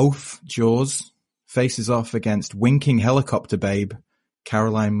oaf Jaws, faces off against winking helicopter babe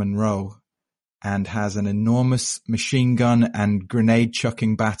Caroline Munro, and has an enormous machine gun and grenade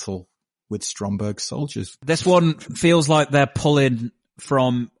chucking battle with Stromberg soldiers. This one feels like they're pulling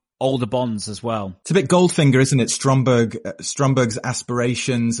from older Bonds as well. It's a bit Goldfinger, isn't it? Stromberg's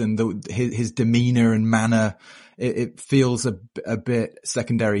aspirations and his demeanor and manner. It feels a bit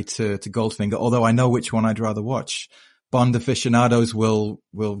secondary to Goldfinger, although I know which one I'd rather watch. Bond aficionados will,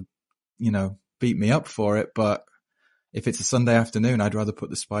 beat me up for it, but if it's a Sunday afternoon, I'd rather put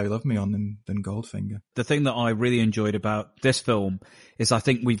The Spy Who Loved Me on than Goldfinger. The thing that I really enjoyed about this film is I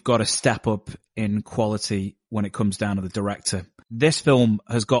think we've got to step up in quality when it comes down to the director. This film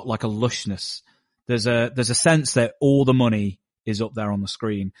has got like a lushness. There's a sense that all the money is up there on the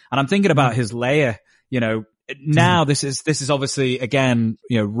screen. And I'm thinking about his Leia. Now this is obviously again,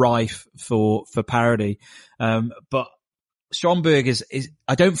 rife for parody. But Stromberg is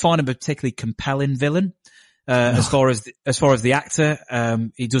I don't find him a particularly compelling villain. As far as the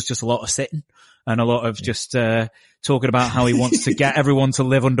actor, he does just a lot of sitting and a lot of just, talking about how he wants to get everyone to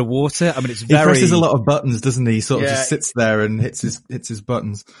live underwater. I mean, he presses a lot of buttons, doesn't he? He sort of just sits there and hits his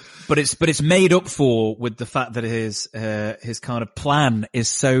buttons. But it's made up for with the fact that his kind of plan is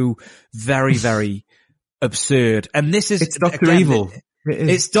so very, very absurd. And this is, it's Dr. Evil.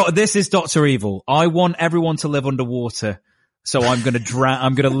 This is Dr. Evil. I want everyone to live underwater. So I'm going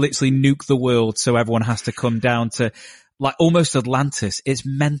to literally nuke the world. So everyone has to come down to like almost Atlantis. It's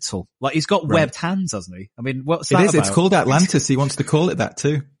mental. Like he's got webbed hands, hasn't he? I mean, what's that about? It's called Atlantis. He wants to call it that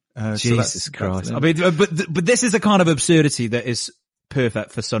too. Jesus Christ. I mean, but this is the kind of absurdity that is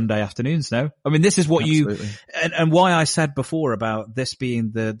perfect for Sunday afternoons. No, I mean, this is what and why I said before about this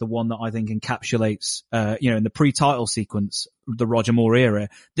being the one that I think encapsulates, in the pre-title sequence, the Roger Moore era,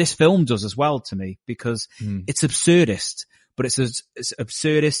 this film does as well to me because it's absurdist. But it's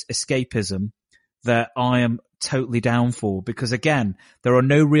absurdist escapism that I am totally down for because again, there are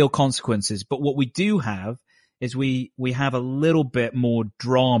no real consequences. But what we do have is we have a little bit more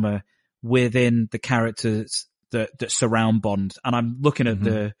drama within the characters that surround Bond. And I'm looking at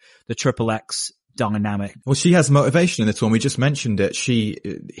the Triple X dynamic. Well, she has motivation in this one. We just mentioned it.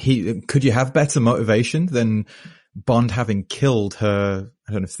 Could you have better motivation than Bond having killed her?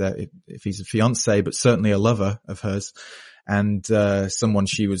 I don't know if he's a fiance, but certainly a lover of hers. And someone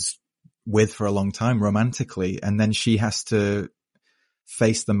she was with for a long time romantically, and then she has to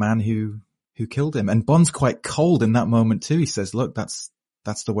face the man who killed him. And Bond's quite cold in that moment too. He says, "Look, that's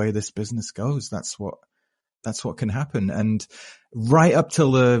the way this business goes. That's what can happen." And right up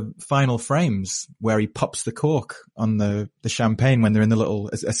till the final frames where he pops the cork on the champagne when they're in the little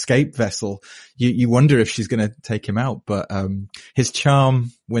escape vessel, you wonder if she's going to take him out, but his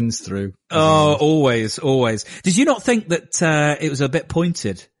charm wins through. Oh, always. Did you not think that it was a bit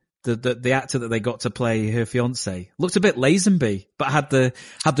pointed? The actor that they got to play her fiance looked a bit Lazenby, but had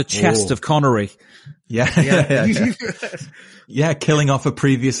the chest of Connery. Yeah. Yeah, killing off a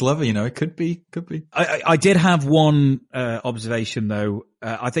previous lover, it could be. I did have one observation though.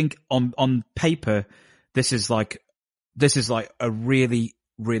 I think on paper, this is like a really,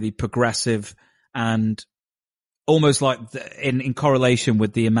 really progressive and almost like in correlation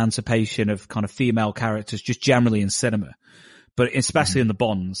with the emancipation of kind of female characters just generally in cinema. But especially in the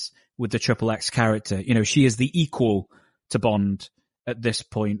Bonds with the Triple X character, she is the equal to Bond at this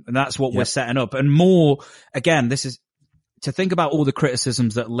point. And that's what we're setting up. And more, again, this is to think about all the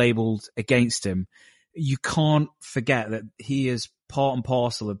criticisms that labeled against him. You can't forget that he is part and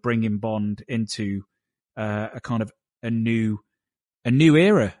parcel of bringing Bond into a kind of a new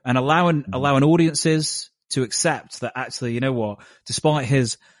era and allowing audiences to accept that actually, despite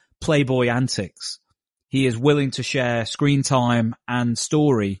his playboy antics, he is willing to share screen time and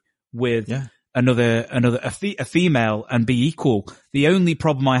story with a female and be equal. The only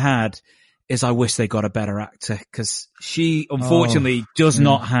problem I had is I wish they got a better actor because she unfortunately does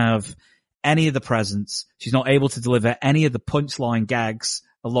not have any of the presence. She's not able to deliver any of the punchline gags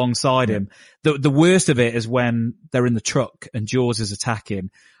alongside him. The worst of it is when they're in the truck and Jaws is attacking.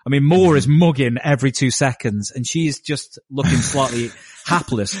 I mean, Moore is mugging every 2 seconds and she's just looking slightly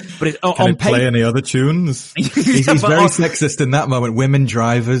hapless. But on paper, play any other tunes? He's very sexist in that moment. Women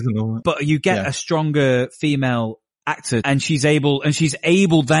drivers and all that. But you get a stronger female actor and she's able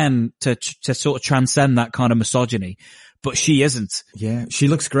then to sort of transcend that kind of misogyny. But she isn't. Yeah, she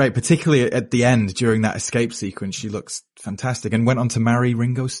looks great, particularly at the end during that escape sequence. She looks fantastic and went on to marry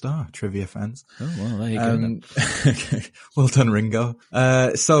Ringo Starr, trivia fans. Oh, well, there you go. Well done, Ringo.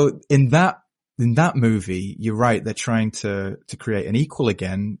 So in that movie, you're right. They're trying to create an equal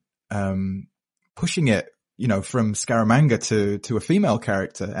again, pushing it, from Scaramanga to a female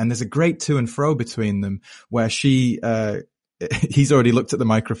character. And there's a great to and fro between them where he's already looked at the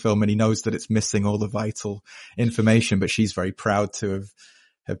microfilm and he knows that it's missing all the vital information, but she's very proud to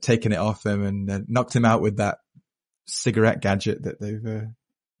have taken it off him and knocked him out with that cigarette gadget that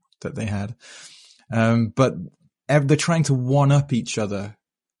they had. But they're trying to one up each other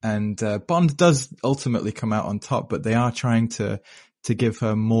and, Bond does ultimately come out on top, but they are trying to give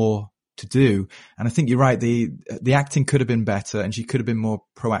her more to do. And I think you're right. The acting could have been better and she could have been more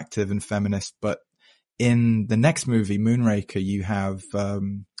proactive and feminist, but in the next movie, Moonraker, you have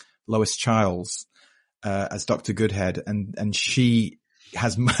Lois Chiles as Dr. Goodhead, and she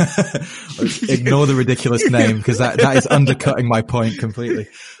has ignore the ridiculous name because that is undercutting my point completely.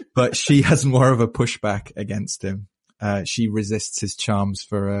 But she has more of a pushback against him. she resists his charms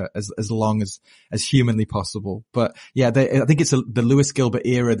for as long as humanly possible. But yeah, I think it's the Lewis Gilbert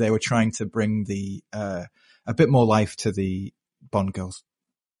era. They were trying to bring a bit more life to the Bond girls.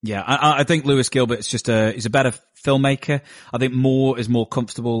 Yeah, I think Lewis Gilbert is he's a better filmmaker. I think Moore is more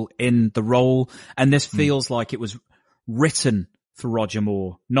comfortable in the role, and this feels like it was written for Roger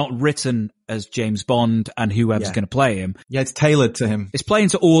Moore, not written as James Bond and whoever's going to play him. Yeah, it's tailored to him. It's playing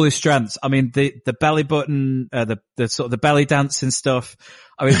to all his strengths. I mean, the belly button, the sort of the belly dancing stuff.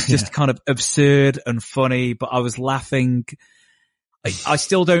 I mean, it's just kind of absurd and funny, but I was laughing. I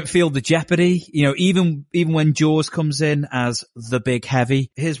still don't feel the jeopardy, even when Jaws comes in as the big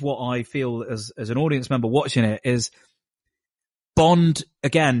heavy. Here's what I feel as an audience member watching it is Bond,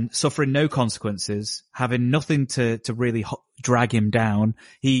 again, suffering no consequences, having nothing to really drag him down.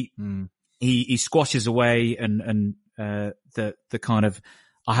 He squashes away and the kind of,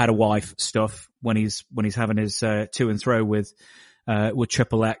 I had a wife stuff when he's having his, to and fro with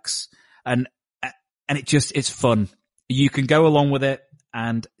Triple X. And it's fun. You can go along with it,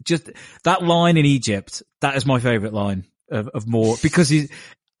 and just that line in Egypt, that is my favorite line of Moore, because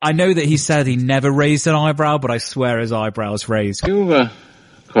I know that he said he never raised an eyebrow, but I swear his eyebrows raised. You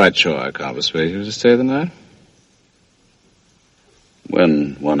quite sure I can't persuade you to stay the night?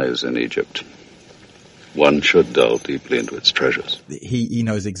 When one is in Egypt, one should delve deeply into its treasures. He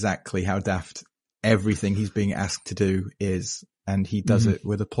knows exactly how daft everything he's being asked to do is. And he does it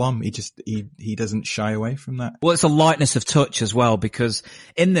with aplomb. He doesn't shy away from that. Well, it's a lightness of touch as well, because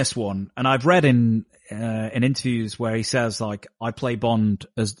in this one, and I've read in interviews where he says, like, I play Bond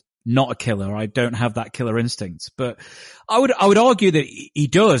as not a killer. I don't have that killer instinct. But I would argue that he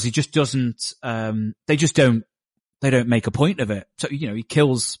does. He just doesn't, they don't make a point of it. So, he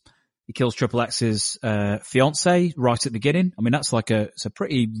kills Triple X's, fiance right at the beginning. I mean, that's it's a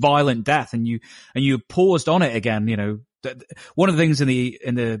pretty violent death, and you paused on it again, One of the things in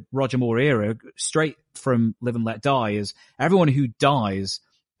the Roger Moore era, straight from Live and Let Die, is everyone who dies,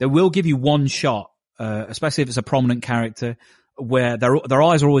 they will give you one shot, especially if it's a prominent character, where their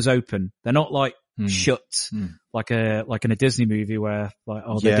eyes are always open. They're not shut, like in a Disney movie where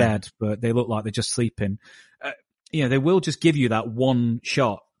they're dead, but they look like they're just sleeping. They will just give you that one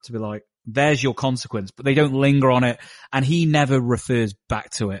shot to be like, there's your consequence, but they don't linger on it. And he never refers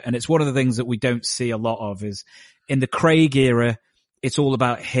back to it. And it's one of the things that we don't see a lot of is in the Craig era, it's all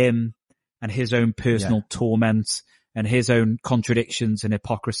about him and his own personal torment and his own contradictions and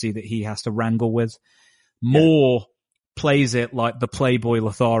hypocrisy that he has to wrangle with. Moore plays it like the Playboy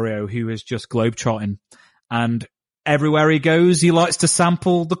Lothario who is just globetrotting, and everywhere he goes, he likes to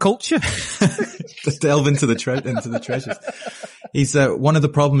sample the culture. Just delve into the treasures. He's one of the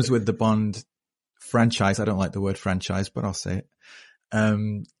problems with the Bond franchise. I don't like the word franchise, but I'll say it.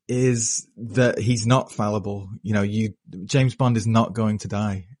 Is that he's not fallible. James Bond is not going to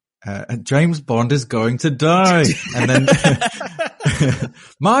die. James Bond is going to die. And then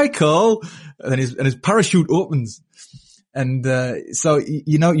Michael, and his parachute opens. And so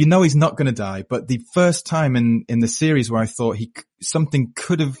you know he's not going to die. But the first time in the series where I thought something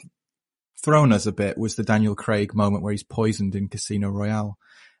could have thrown us a bit was the Daniel Craig moment where he's poisoned in Casino Royale.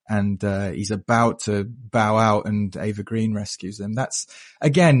 And he's about to bow out, and Ava Green rescues him. That's,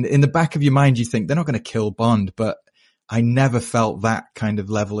 again, in the back of your mind, you think they're not going to kill Bond, but I never felt that kind of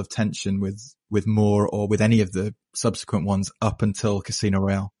level of tension with Moore or with any of the subsequent ones up until Casino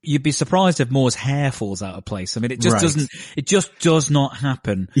Royale. You'd be surprised if Moore's hair falls out of place. I mean, it just does not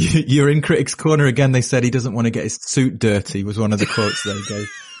happen. You're in Critics' Corner again. They said he doesn't want to get his suit dirty was one of the quotes they gave.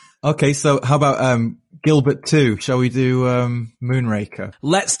 Okay, so how about Gilbert 2? Shall we do Moonraker?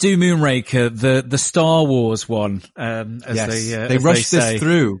 Let's do Moonraker, the Star Wars one. They rushed this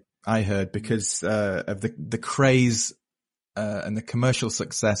through, I heard, because of the craze and the commercial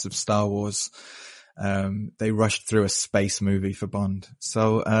success of Star Wars. They rushed through a space movie for Bond.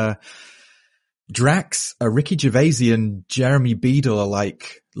 So Drax, a Ricky Gervaisian Jeremy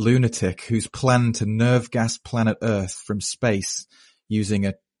Beadle-like lunatic who's planned to nerve gas planet Earth from space using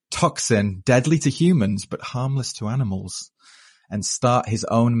a toxin deadly to humans but harmless to animals, and start his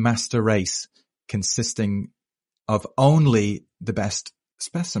own master race consisting of only the best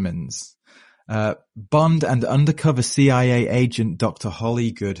specimens. Bond and undercover CIA agent Dr.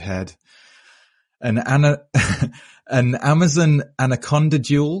 Holly Goodhead, an Amazon anaconda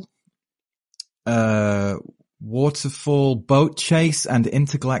duel, waterfall boat chase and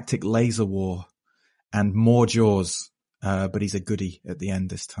intergalactic laser war, and more Jaws. But he's a goodie at the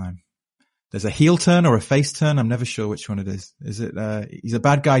end this time. There's a heel turn or a face turn. I'm never sure which one it is. Is it, he's a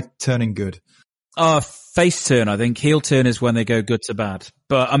bad guy turning good. Face turn, I think. Heel turn is when they go good to bad.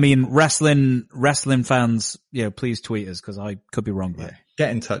 But I mean, wrestling fans, please tweet us because I could be wrong there.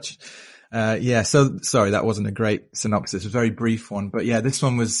 Get in touch. So sorry, that wasn't a great synopsis. It was a very brief one, but this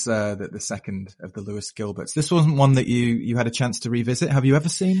one was the second of the Lewis Gilberts. This wasn't one that you had a chance to revisit. Have you ever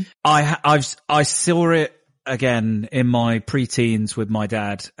seen? I saw it again in my pre-teens with my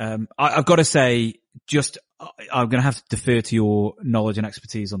dad. I've got to say, I'm going to have to defer to your knowledge and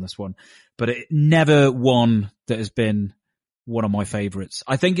expertise on this one, but it never one that has been one of my favorites.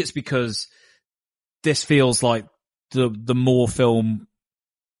 I think it's because this feels like the Moore film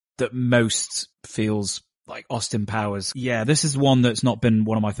that most feels like Austin Powers. Yeah, this is one that's not been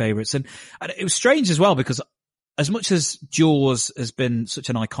one of my favorites. And it was strange as well because as much as Jaws has been such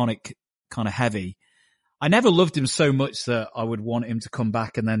an iconic kind of heavy, I never loved him so much that I would want him to come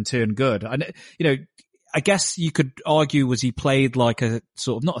back and then turn good. I guess you could argue, was he played like a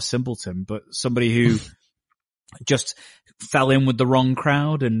sort of, not a simpleton, but somebody who just fell in with the wrong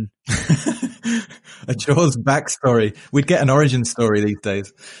crowd and a Jaws backstory. We'd get an origin story these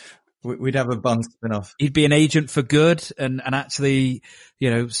days. We'd have a Bond spin-off. He'd be an agent for good and actually,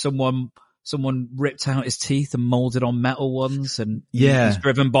 someone ripped out his teeth and molded on metal ones and he's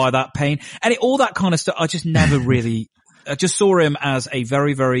driven by that pain and all that kind of stuff. I just never really, I just saw him as a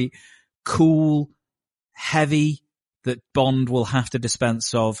very, very cool, heavy that Bond will have to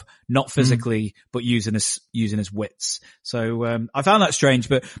dispense of, not physically, but using his wits. So, I found that strange,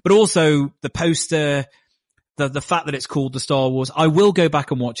 but also the poster, the fact that it's called the Star Wars. I will go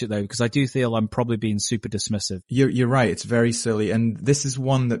back and watch it though, because I do feel I'm probably being super dismissive. You're right. It's very silly. And this is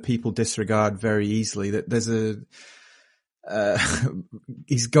one that people disregard very easily, that there's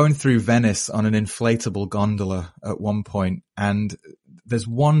he's going through Venice on an inflatable gondola at one point, and there's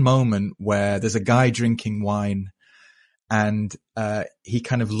one moment where there's a guy drinking wine and he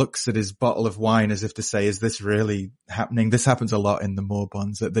kind of looks at his bottle of wine as if to say, is this really happening? This happens a lot in the Moore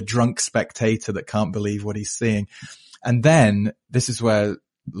Bonds, the drunk spectator that can't believe what he's seeing. And then this is where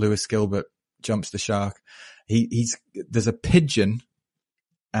Lewis Gilbert jumps the shark. There's a pigeon,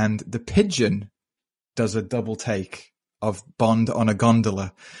 and the pigeon does a double take of Bond on a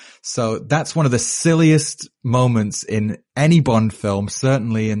gondola. So that's one of the silliest moments in any Bond film,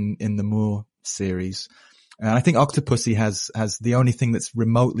 certainly in the Moore series. And I think Octopussy has the only thing that's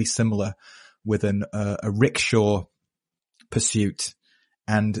remotely similar with a rickshaw pursuit.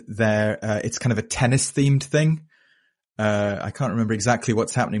 And it's kind of a tennis themed thing. I can't remember exactly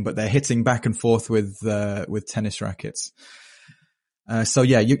what's happening, but they're hitting back and forth with tennis rackets. So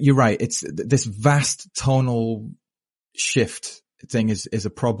yeah, you're right. It's this vast tonal shift thing is a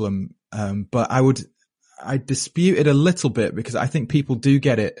problem. But I dispute it a little bit because I think people do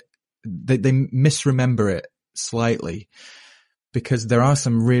get it. They misremember it slightly because there are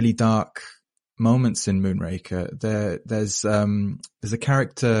some really dark moments in Moonraker. There's a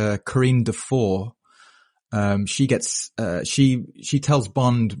character, Corinne Dufour. She tells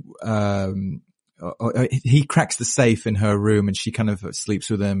Bond, he cracks the safe in her room and she kind of sleeps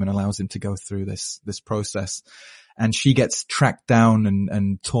with him and allows him to go through this process. And she gets tracked down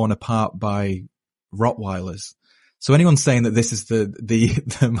and torn apart by Rottweilers. So anyone saying that this is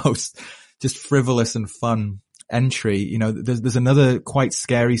the most just frivolous and fun entry, there's another quite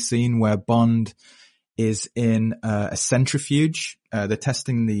scary scene where Bond is in a centrifuge. They're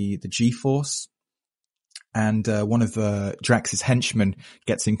testing the G-force, and one of Drax's henchmen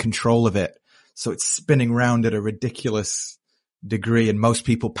gets in control of it. So it's spinning round at a ridiculous degree, and most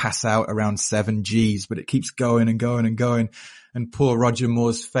people pass out around 7 Gs, but it keeps going and going and going. And poor Roger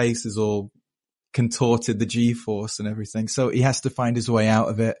Moore's face is all contorted, the G-force and everything. So he has to find his way out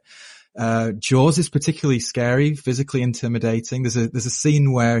of it. Jaws is particularly scary, physically intimidating. There's a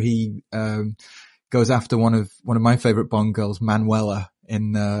scene where he goes after one of my favorite Bond girls, Manuela,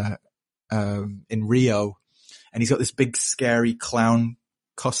 in Rio, and he's got this big scary clown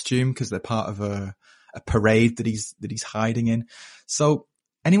costume because they're part of a parade that he's hiding in. So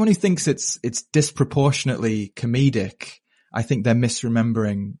anyone who thinks it's disproportionately comedic, I think they're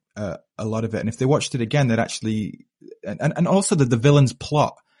misremembering a lot of it. And if they watched it again, they'd actually, and also the villain's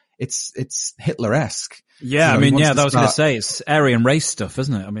plot, it's Hitler-esque. Yeah, I was going to say, it's Aryan race stuff,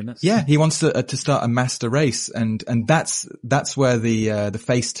 isn't it? I mean, he wants to start a master race, and that's where the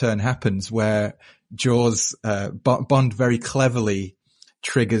face turn happens, where Jaws, Bond very cleverly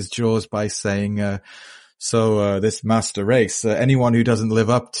triggers Jaws by saying, this master race, anyone who doesn't live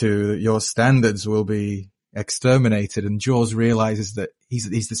up to your standards will be exterminated. And Jaws realizes that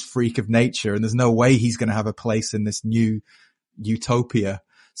he's this freak of nature and there's no way he's going to have a place in this new utopia.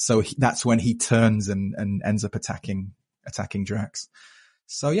 So that's when he turns and ends up attacking Drax.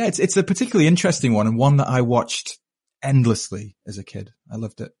 So yeah, it's a particularly interesting one and one that I watched endlessly as a kid. I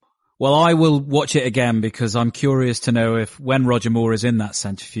loved it. Well, I will watch it again because I'm curious to know if when Roger Moore is in that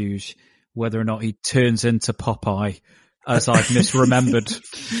centrifuge, whether or not he turns into Popeye, as I've misremembered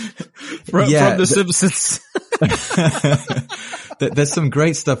from The Simpsons. There's some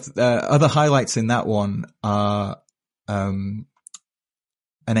great stuff. Other highlights in that one are an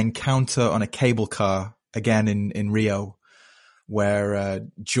encounter on a cable car, again in Rio, where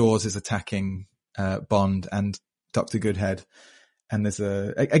Jaws is attacking Bond and Dr. Goodhead. And there's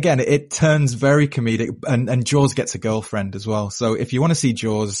again, it turns very comedic, and Jaws gets a girlfriend as well. So if you want to see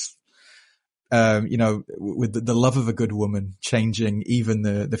Jaws, with the love of a good woman changing even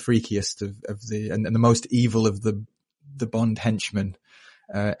the freakiest of and the most evil of the Bond henchmen,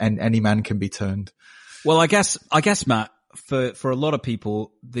 and any man can be turned. Well, I guess, Matt, for a lot of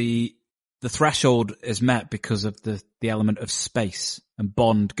people, the threshold is met because of the element of space and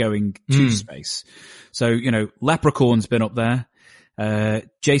Bond going to space. So, Leprechaun's been up there.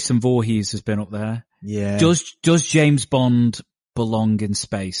 Jason Voorhees has been up there. Yeah. Does James Bond belong in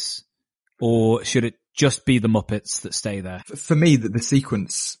space, or should it just be the Muppets that stay there? For me, the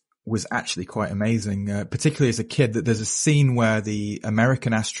sequence was actually quite amazing, particularly as a kid. That there's a scene where the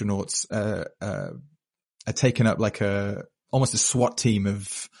American astronauts are taken up like almost a SWAT team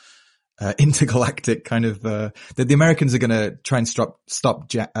of intergalactic kind of. The Americans are going to try and stop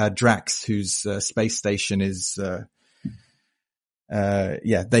Drax, whose space station is.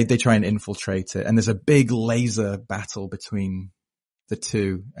 They try and infiltrate it, and there's a big laser battle between the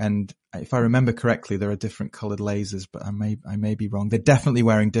two. And if I remember correctly, there are different colored lasers, but I may be wrong. They're definitely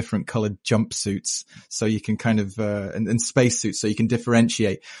wearing different colored jumpsuits, so you can kind of, and spacesuits, so you can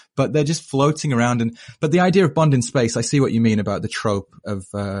differentiate, but they're just floating around. But the idea of Bond in space, I see what you mean about the trope of,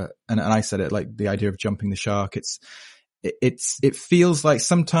 and I said it, like the idea of jumping the shark. It feels like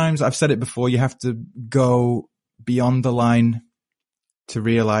sometimes, I've said it before, you have to go beyond the line to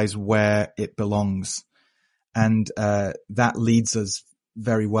realize where it belongs. And that leads us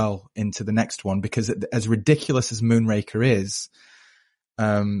very well into the next one, because as ridiculous as Moonraker is,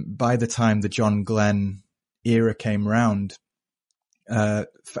 by the time the John Glenn era came around,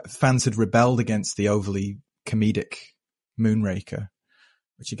 fans had rebelled against the overly comedic Moonraker,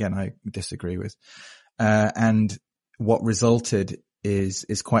 which again I disagree with. And what resulted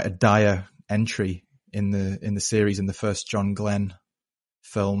is quite a dire entry in the series, in the first John Glenn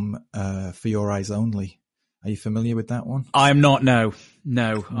film, For Your Eyes Only. Are you familiar with that one? I'm not. No.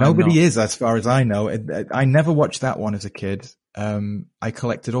 Nobody is, as far as I know. I never watched that one as a kid. I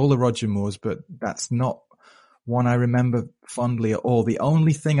collected all the Roger Moores, but that's not one I remember fondly at all. The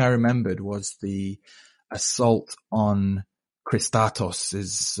only thing I remembered was the assault on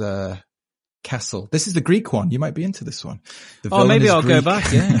Christatos' castle. This is the Greek one. You might be into this one. Maybe I'll go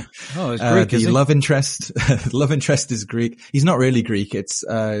back. Yeah. Oh, it's Greek. The love interest is Greek. He's not really Greek. It's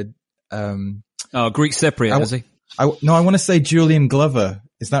Greek Cypriot, is he? I want to say Julian Glover.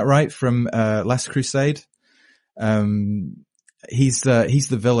 Is that right? From Last Crusade. He's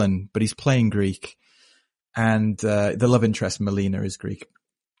the villain, but he's playing Greek, and the love interest Melina is Greek,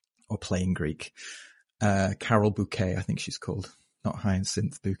 or playing Greek. Carol Bouquet, I think she's called, not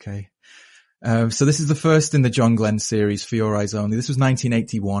Hyacinth Bouquet. So this is the first in the John Glenn series, For Your Eyes Only. This was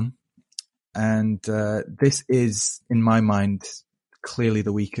 1981. And, this is, in my mind, clearly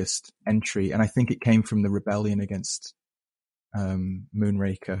the weakest entry. And I think it came from the rebellion against,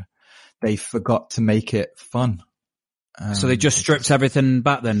 Moonraker. They forgot to make it fun. So they just stripped everything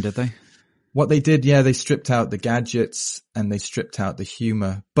back then, did they? What they did, yeah, they stripped out the gadgets and they stripped out the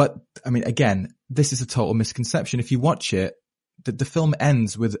humor. But, I mean, again, this is a total misconception. If you watch it, the film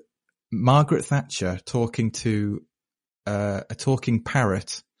ends with Margaret Thatcher talking to a talking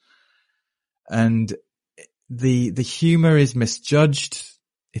parrot, and the humor is misjudged.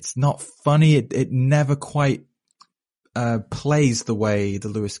 It's not funny. It never quite plays the way the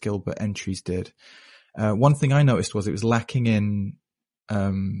Lewis Gilbert entries did. One thing I noticed was it was lacking in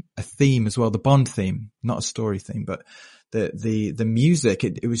a theme as well, the Bond theme, not a story theme, but the music.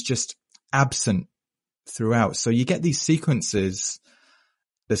 It was just absent throughout. So you get these sequences.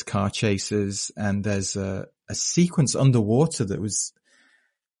 There's car chases, and there's a sequence underwater that was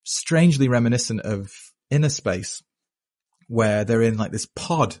strangely reminiscent of Inner Space, where they're in like this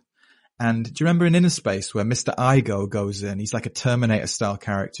pod. And do you remember in Inner Space where Mr. Igo goes in? He's like a Terminator style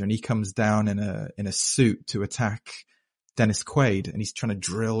character, and he comes down in a suit to attack Dennis Quaid, and he's trying to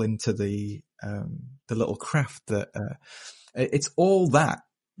drill into the little craft that, it's all that.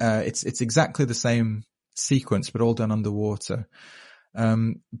 It's exactly the same sequence, but all done underwater.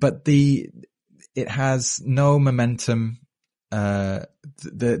 But it has no momentum.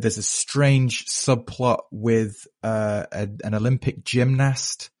 there's a strange subplot with an Olympic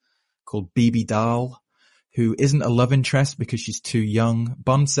gymnast called Bibi Dahl, who isn't a love interest because she's too young.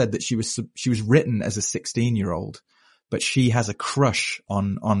 Bond said that she was written as a 16-year-old, but she has a crush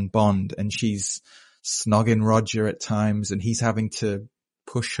on Bond, and she's snogging Roger at times, and he's having to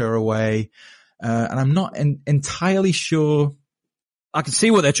push her away. And I'm not entirely sure. I can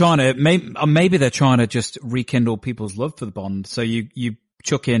see what they're trying to, maybe they're trying to just rekindle people's love for the Bond. So you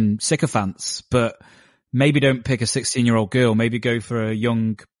chuck in sycophants, but maybe don't pick a 16-year-old girl. Maybe go for a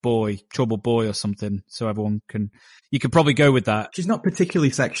young boy, troubled boy or something. So you could probably go with that. She's not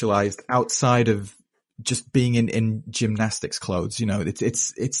particularly sexualized outside of just being in gymnastics clothes. You know,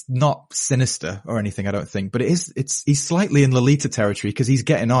 it's not sinister or anything, I don't think, but he's slightly in Lolita territory because he's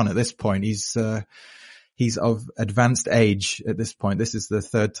getting on at this point. He's of advanced age at this point. This is the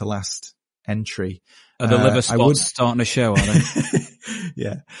third to last entry. Are the liver spots starting to show, are they?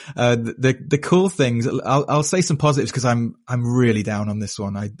 Yeah. The cool things, I'll say some positives because I'm really down on this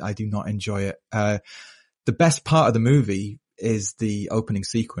one. I do not enjoy it. The best part of the movie is the opening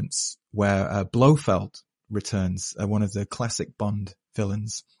sequence where Blofeld returns, one of the classic Bond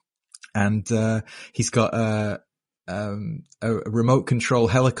villains. And he's got a remote control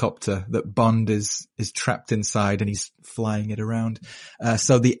helicopter that Bond is trapped inside, and he's flying it around.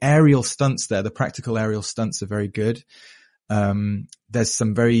 So the aerial stunts there, the practical aerial stunts are very good. There's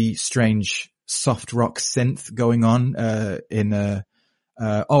some very strange soft rock synth going on,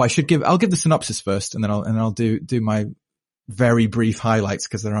 I'll give the synopsis first, and then I'll do my very brief highlights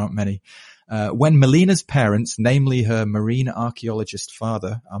because there aren't many. When Melina's parents, namely her marine archaeologist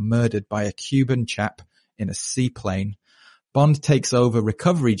father, are murdered by a Cuban chap in a seaplane, Bond takes over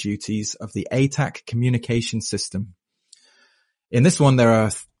recovery duties of the ATAC communication system. In this one, there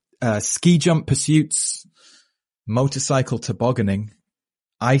are ski jump pursuits, motorcycle tobogganing,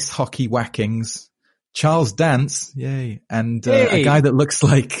 ice hockey whackings, Charles Dance, yay, and a guy that looks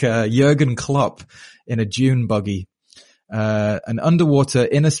like Jurgen Klopp in a dune buggy, an underwater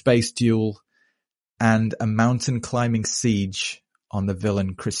inner space duel, and a mountain climbing siege on the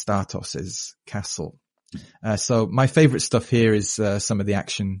villain Christatos's castle. So my favorite stuff here is some of the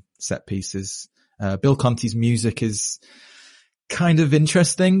action set pieces. Bill Conti's music is kind of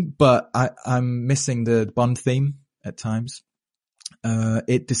interesting, but I'm missing the Bond theme at times.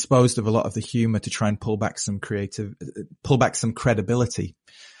 It disposed of a lot of the humor to try and pull back some credibility.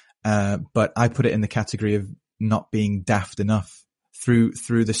 But I put it in the category of not being daft enough. Through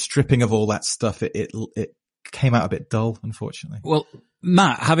the stripping of all that stuff, it came out a bit dull, unfortunately. Well,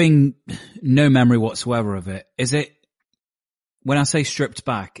 Matt, having no memory whatsoever of it, is it, when I say stripped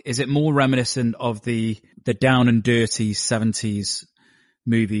back, is it more reminiscent of the down and dirty 70s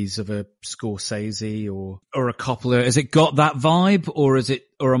movies of a Scorsese or a Coppola? Has it got that vibe,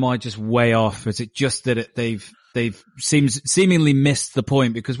 or am I just way off? Is it just that they've seemingly missed the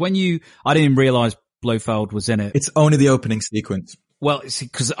point? Because I didn't even realize Blofeld was in it. It's only the opening sequence. Well,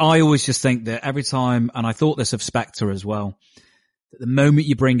 because I always just think that every time, and I thought this of Spectre as well, that the moment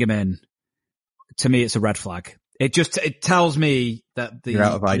you bring him in, to me, it's a red flag. It tells me that you're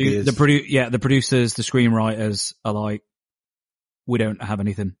out of ideas. The producers, the screenwriters are like, we don't have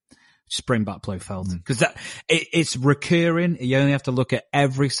anything. Just bring back Blofeld. Because it's recurring. You only have to look at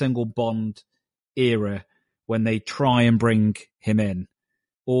every single Bond era when they try and bring him in,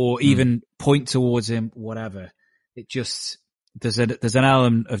 or even point towards him, whatever. It just, there's an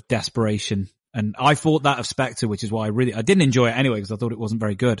element of desperation. And I thought that of Spectre, which is why I didn't enjoy it anyway, because I thought it wasn't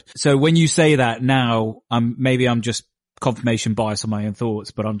very good. So when you say that now, maybe I'm just confirmation bias on my own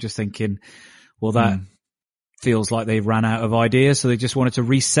thoughts, but I'm just thinking, well, that feels like they ran out of ideas, so they just wanted to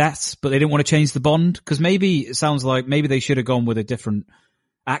reset, but they didn't want to change the Bond. Because it sounds like maybe they should have gone with a different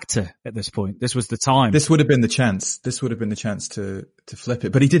actor at this point. This was the time. This would have been the chance. To flip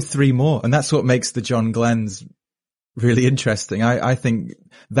it. But he did 3 more, and that's what makes the John Glenn's really interesting. I think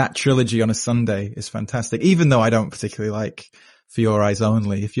that trilogy on a Sunday is fantastic, even though I don't particularly like For Your Eyes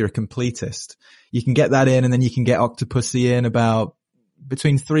Only. If you're a completist, you can get that in, and then you can get Octopussy in about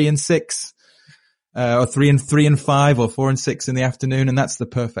between 3 and 6, or 3 and 5, or 4 and 6 in the afternoon, and that's the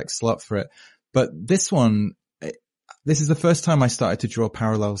perfect slot for it. But this one, this is the first time I started to draw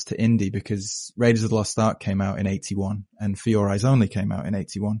parallels to Indy, because Raiders of the Lost Ark came out in 81 and For Your Eyes Only came out in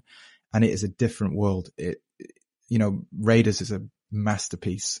 81, and it is a different world. Raiders is a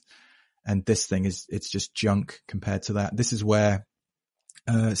masterpiece, and this thing it's just junk compared to that. This is where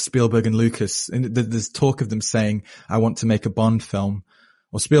Spielberg and Lucas, and there's talk of them saying, I want to make a Bond film,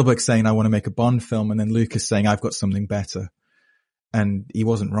 or Spielberg saying, I want to make a Bond film, and then Lucas saying, I've got something better. And he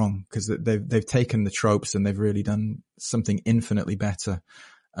wasn't wrong, because they've taken the tropes and they've really done something infinitely better.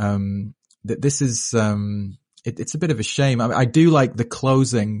 That this is, it's a bit of a shame. I do like the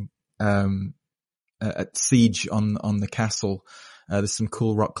closing, at Siege on the castle. There's some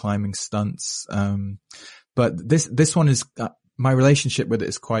cool rock climbing stunts. But this one is, my relationship with it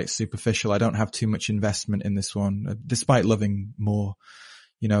is quite superficial. I don't have too much investment in this one, despite loving more.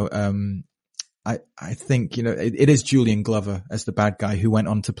 I think, it is Julian Glover as the bad guy who went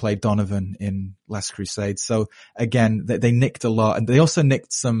on to play Donovan in Last Crusade. So again, they nicked a lot, and they also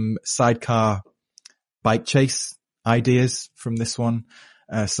nicked some sidecar bike chase ideas from this one.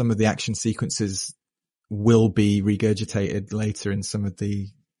 Some of the action sequences will be regurgitated later in some of the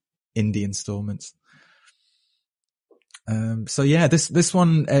indie installments. So yeah, this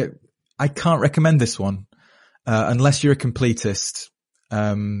one, I can't recommend this one, unless you're a completist.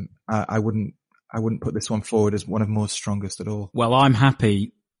 I wouldn't put this one forward as one of Moore's strongest at all. Well, I'm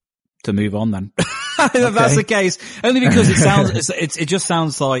happy to move on then. If that's the case, only because it sounds, it just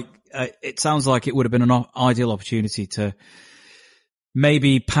sounds like, it sounds like it would have been an ideal opportunity to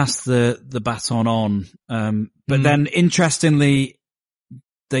maybe pass the baton on. But then interestingly,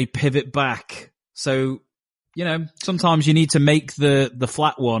 they pivot back. So, sometimes you need to make the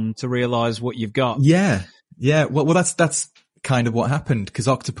flat one to realize what you've got. Yeah. Yeah. Well, that's kind of what happened, because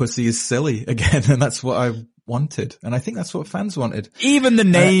Octopussy is silly again, and that's what I wanted, and I think that's what fans wanted. Even the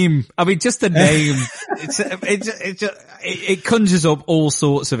name, just the name, it conjures up all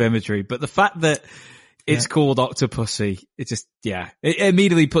sorts of imagery. But the fact that it's called Octopussy, it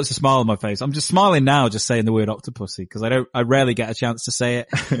immediately puts a smile on my face. I'm just smiling now, just saying the word Octopussy, because I rarely get a chance to say it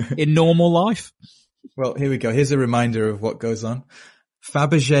in normal life. Well, here we go. Here's a reminder of what goes on.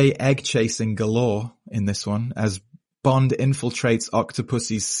 Fabergé egg chasing galore in this one, as Bond infiltrates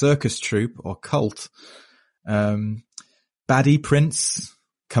Octopussy's circus troupe or cult. Baddie Prince,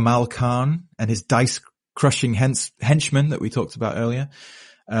 Kamal Khan, and his dice-crushing henchmen that we talked about earlier.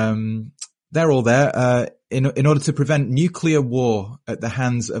 They're all there in order to prevent nuclear war at the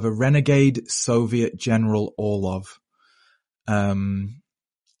hands of a renegade Soviet General Orlov.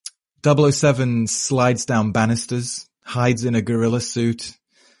 007 slides down banisters, hides in a gorilla suit,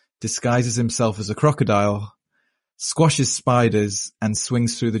 disguises himself as a crocodile, squashes spiders, and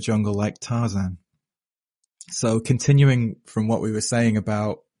swings through the jungle like Tarzan. So continuing from what we were saying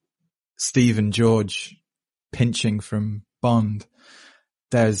about Steve and George pinching from Bond,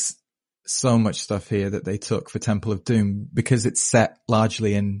 there's so much stuff here that they took for Temple of Doom, because it's set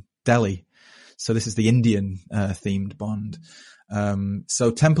largely in Delhi. So this is the Indian themed Bond.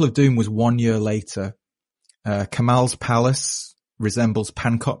 So Temple of Doom was 1 year later. Kamal's palace resembles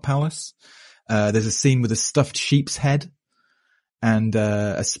Pankot Palace. There's a scene with a stuffed sheep's head, and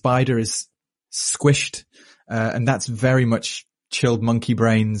a spider is squished, and that's very much chilled monkey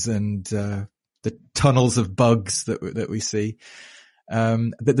brains and the tunnels of bugs that we see.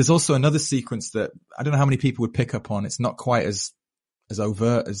 But there's also another sequence that I don't know how many people would pick up on. It's not quite as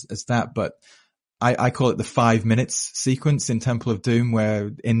overt as that, but I call it the 5 minutes sequence in Temple of Doom, where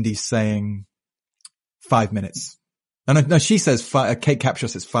Indy's saying 5 minutes. No, she says Kate Capshaw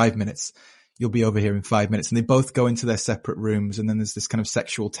says 5 minutes. You'll be over here in 5 minutes. And they both go into their separate rooms, and then there's this kind of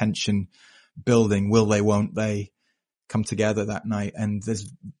sexual tension building. Will they, won't they come together that night? And there's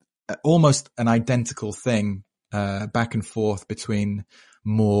almost an identical thing, back and forth between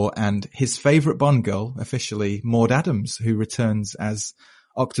Moore and his favorite Bond girl, officially Maud Adams, who returns as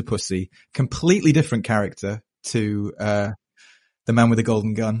Octopussy. Completely different character to, the man with the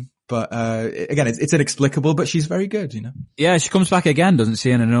golden gun. But, again, it's inexplicable, but she's very good, Yeah, she comes back again, doesn't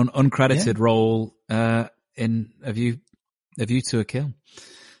she, in an uncredited role, in A View to a Kill.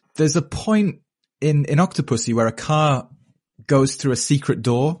 There's a point in Octopussy where a car goes through a secret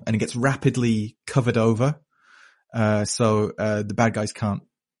door and it gets rapidly covered over. So the bad guys can't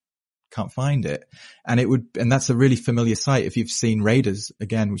find it. And that's a really familiar sight if you've seen Raiders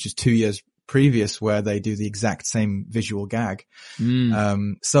again, which is 2 years previous, where they do the exact same visual gag.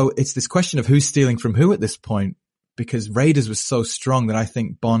 So it's this question of who's stealing from who at this point, because Raiders was so strong that I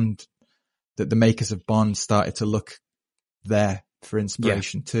think that the makers of Bond started to look there for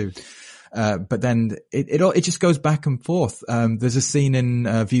inspiration too. But then it just goes back and forth. There's a scene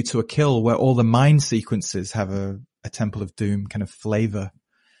in View to a Kill where all the mine sequences have a Temple of Doom kind of flavor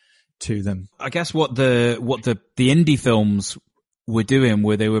to them. I guess what the indie films were doing,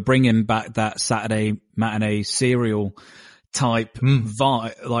 where they were bringing back that Saturday matinee serial type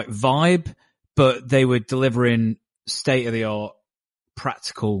vibe, but they were delivering state of the art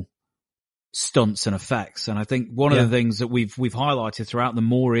practical stunts and effects. And I think one of the things that we've highlighted throughout the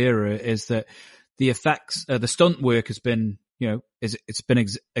Moore era is that the effects, the stunt work has been, it's been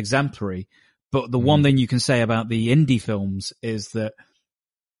exemplary. But the one thing you can say about the indie films is that,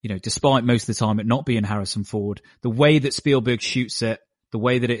 despite most of the time it not being Harrison Ford, the way that Spielberg shoots it, the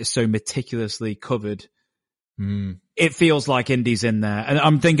way that it is so meticulously covered, it feels like Indy's in there. And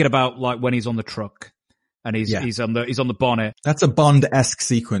I'm thinking about like when he's on the truck and he's on the bonnet. That's a Bond-esque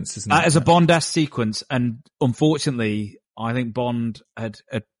sequence, isn't it? That is a Bond-esque sequence. And unfortunately, I think Bond had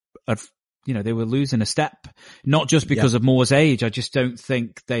they were losing a step, not just because of Moore's age. I just don't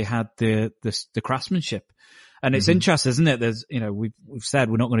think they had the craftsmanship. And it's interesting, isn't it? There's, we've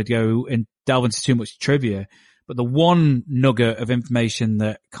said we're not going to go and delve into too much trivia, but the one nugget of information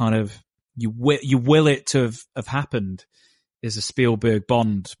that kind of you will it to have happened is a Spielberg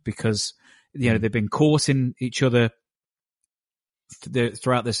Bond, because, they've been courting each other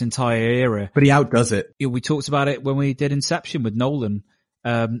throughout this entire era. But he outdoes it. We talked about it when we did Inception with Nolan.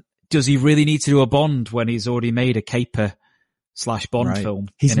 Does he really need to do a Bond when he's already made a caper/Bond film?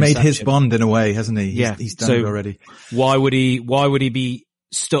 He's made his Bond in a way, hasn't he? He's done it already. Why would he be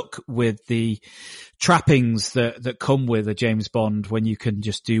stuck with the trappings that come with a James Bond when you can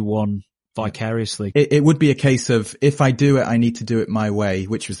just do one vicariously? It would be a case of, if I do it, I need to do it my way,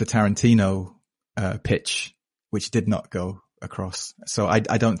 which was the Tarantino pitch, which did not go across. So I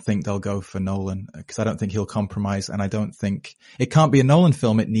don't think they'll go for Nolan, because I don't think he'll compromise, and I don't think it can't be a Nolan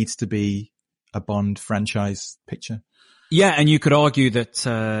film. It needs to be a Bond franchise picture. Yeah, and you could argue that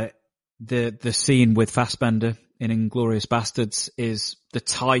the scene with Fassbender in Inglourious Bastards is the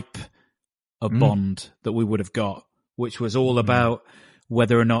type of Bond that we would have got, which was all about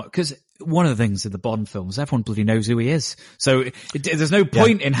whether or not, because one of the things of the Bond films, everyone bloody knows who he is. So there's no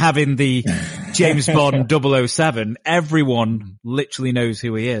point in having the James Bond 007. Everyone literally knows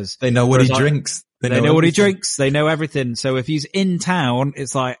who he is. They know what he drinks. They know what he drinks. They know everything. So if he's in town,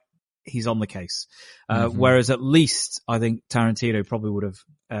 it's like he's on the case. Whereas at least I think Tarantino probably would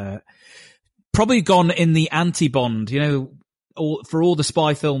have probably gone in the anti-Bond, for all the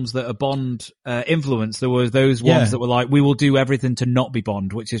spy films that are Bond influenced, there were those ones that were like, we will do everything to not be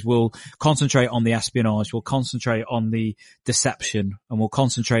Bond, which is we'll concentrate on the espionage, we'll concentrate on the deception, and we'll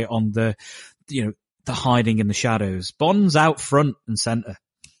concentrate on the hiding in the shadows. Bond's out front and center.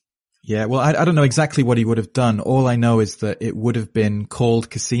 Yeah, well, I don't know exactly what he would have done. All I know is that it would have been called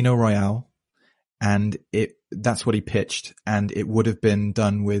Casino Royale, and that's what he pitched, and it would have been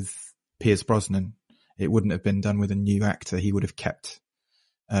done with Pierce Brosnan. It wouldn't have been done with a new actor. He would have kept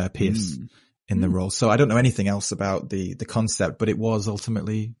Pierce in the role. So I don't know anything else about the concept, but it was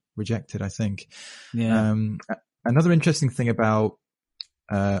ultimately rejected, I think. Yeah. Another interesting thing about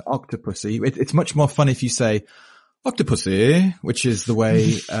Octopussy, it's much more fun if you say Octopussy, which is the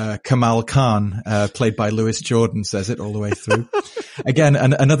way Kamal Khan, played by Lewis Jordan, says it all the way through. Again,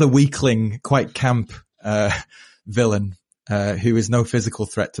 another weakling, quite camp villain who is no physical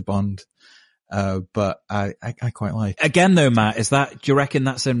threat to Bond. But I quite like. Again though, Matt, do you reckon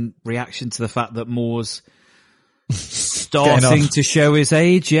that's in reaction to the fact that Moore's starting to show his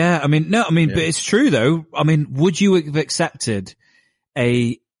age? Yeah. But it's true though. Would you have accepted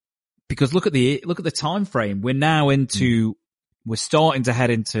because look at the time frame. We're now we're starting to head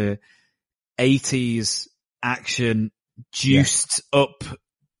into 80s action, juiced up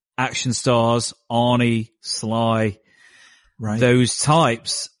action stars, Arnie, Sly. Right. Those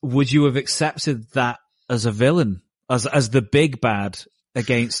types, would you have accepted that as a villain, as the big bad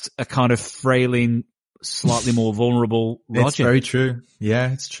against a kind of frailing, slightly more vulnerable Roger? It's very true.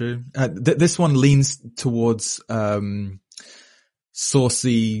 Yeah, it's true. This one leans towards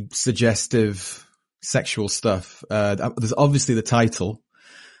saucy, suggestive, sexual stuff. There's obviously the title,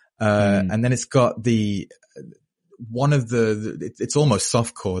 and then it's got it's almost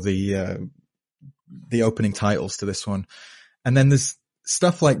softcore, the opening titles to this one. And then there's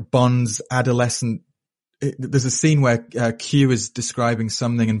stuff like Bond's adolescent. There's a scene where Q is describing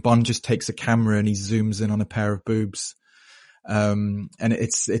something and Bond just takes a camera and he zooms in on a pair of boobs. And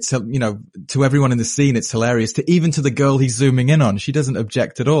it's to everyone in the scene, it's hilarious. Even to the girl he's zooming in on, she doesn't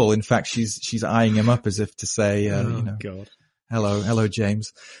object at all. In fact, she's eyeing him up as if to say, God. Hello,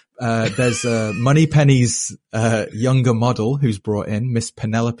 James. There's Moneypenny's younger model who's brought in, Miss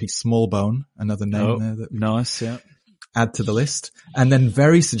Penelope Smallbone, another name there that nice, yeah. Add to the list. And then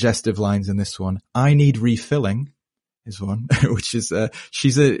very suggestive lines in this one. I need refilling is one, which is,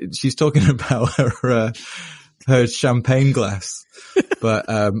 she's talking about her champagne glass,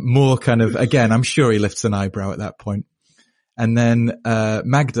 but, more kind of, again, I'm sure he lifts an eyebrow at that point. And then,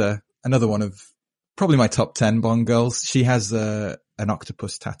 Magda, another one of probably my top 10 Bond girls. She has, an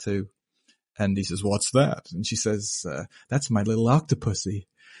octopus tattoo and he says, what's that? And she says, that's my little Octopussy.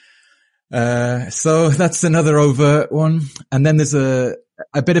 So that's another overt one. And then there's a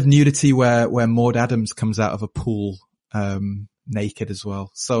bit of nudity where Maud Adams comes out of a pool, naked as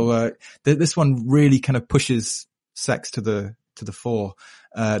well. So, this one really kind of pushes sex to the fore.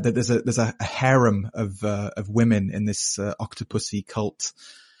 That there's a harem of women in this, Octopussy cult,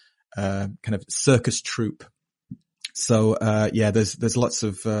 kind of circus troupe. So, there's lots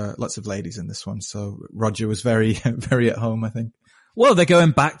of ladies in this one. So Roger was very, very at home, I think. Well, they're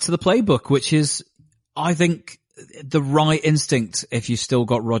going back to the playbook, which is, I think, the right instinct if you still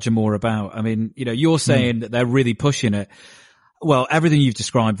got Roger Moore about. I mean, you're saying that they're really pushing it. Well, everything you've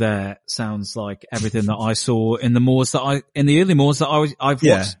described there sounds like everything that I saw in the early Moors that I've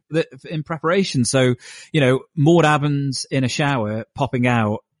watched in preparation. So, Maud Adams in a shower popping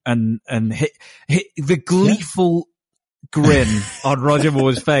out and hit the gleeful grin on Roger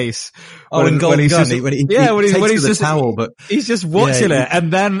Moore's face. When he's just the towel, but he's just watching it.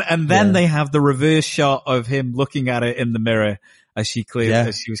 And then they have the reverse shot of him looking at it in the mirror as she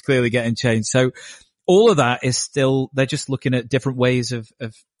was clearly getting changed. So all of that is still, they're just looking at different ways of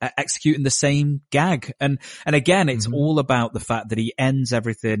executing the same gag. And again, it's all about the fact that he ends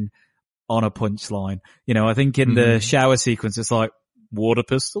everything on a punchline. I think in the shower sequence, it's like, water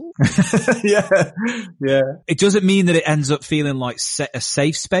pistol? Yeah. It doesn't mean that it ends up feeling like a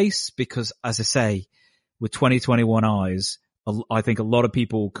safe space because, as I say, with 2021 eyes, I think a lot of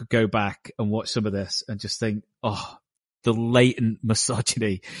people could go back and watch some of this and just think, oh, the latent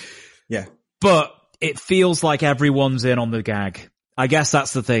misogyny. Yeah. But it feels like everyone's in on the gag. I guess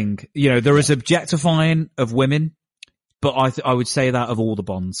that's the thing. There is objectifying of women, but I would say that of all the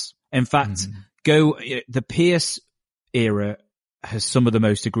Bonds. In fact, the Pierce era has some of the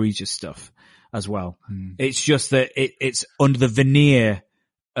most egregious stuff as well. It's just that it's under the veneer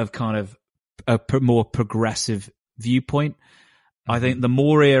of kind of a more progressive viewpoint. I think the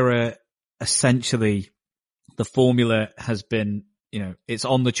Moore era, essentially, the formula has been, it's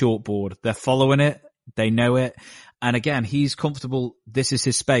on the chalkboard. They're following it. They know it. And again, he's comfortable. This is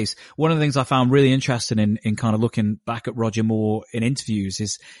his space. One of the things I found really interesting in kind of looking back at Roger Moore in interviews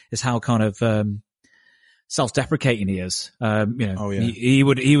is how kind of, self-deprecating he is. He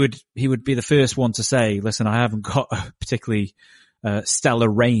would be the first one to say, listen, I haven't got a particularly, stellar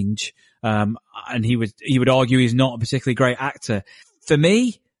range. And he would argue he's not a particularly great actor. For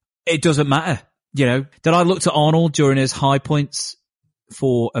me, it doesn't matter. Did I look to Arnold during his high points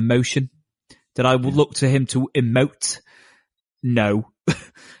for emotion? Did I look to him to emote? No.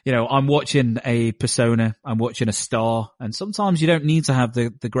 I'm watching a persona, I'm watching a star, and sometimes you don't need to have the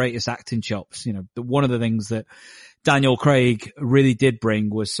greatest acting chops. One of the things that Daniel Craig really did bring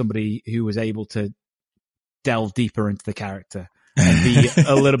was somebody who was able to delve deeper into the character and be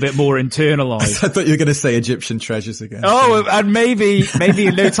a little bit more internalized. I thought you were going to say Egyptian treasures again. Oh, and maybe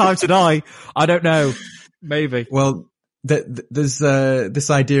in No Time to Die. I don't know. Maybe. Well, there's this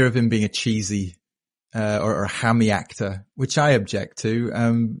idea of him being a cheesy or a hammy actor, which I object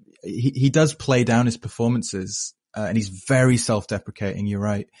to. He does play down his performances, and he's very self-deprecating. You're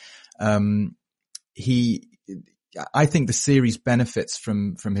right. I think the series benefits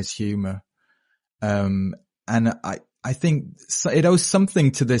from his humor. And I think it owes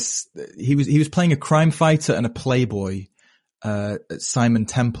something to this. He was playing a crime fighter and a playboy, Simon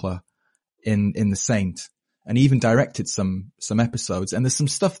Templar in The Saint. And he even directed some episodes, and there's some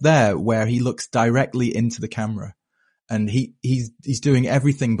stuff there where he looks directly into the camera, and he's doing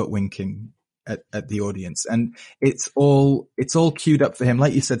everything but winking at the audience, and it's all queued up for him.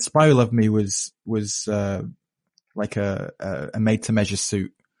 Like you said, Spy Who Loved Me was like a made to measure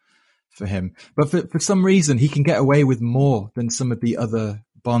suit for him, but for some reason he can get away with more than some of the other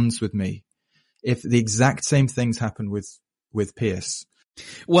Bonds with me. If the exact same things happen with Pierce.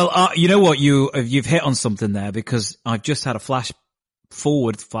 Well, you know what, you've hit on something there, because I've just had a flash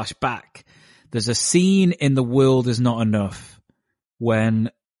back. There's a scene in The World Is Not Enough when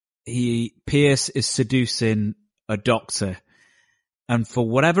Pierce is seducing a doctor, and for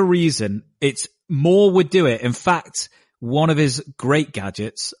whatever reason, Moore would do it. In fact, one of his great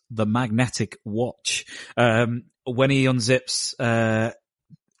gadgets, the magnetic watch, when he unzips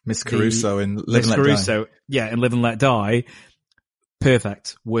Miss Caruso in Live and Let Die. Yeah, in Live and Let Die.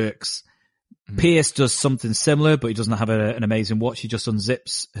 Perfect. Works. Pierce does something similar, but he doesn't have an amazing watch. He just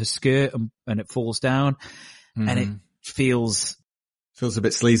unzips her skirt and it falls down, and it feels a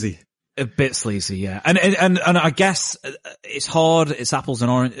bit sleazy. A bit sleazy, yeah. And I guess it's hard. It's apples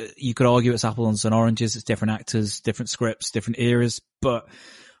and oranges. You could argue it's apples and oranges. It's different actors, different scripts, different eras, but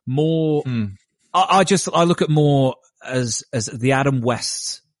more. I look at Moore as the Adam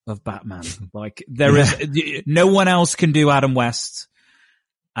West of Batman. Like there is no one else can do Adam West.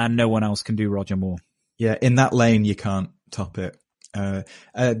 and no one else can do Roger Moore. Yeah, in that lane, you can't top it.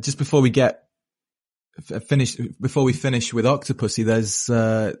 Just before we finish with Octopussy,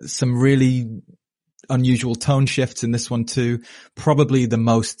 there's some really unusual tone shifts in this one too. Probably the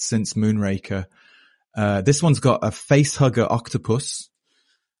most since Moonraker. This one's got a face hugger octopus.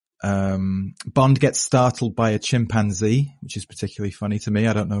 Bond gets startled by a chimpanzee, which is particularly funny to me.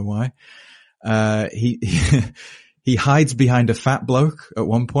 I don't know why. He hides behind a fat bloke at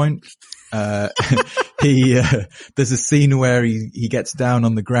one point. There's a scene where he gets down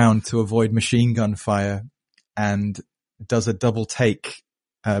on the ground to avoid machine gun fire and does a double take,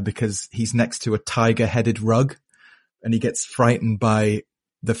 because he's next to a tiger-headed rug and he gets frightened by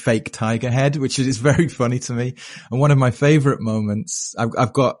the fake tiger head, which is very funny to me. And one of my favorite moments,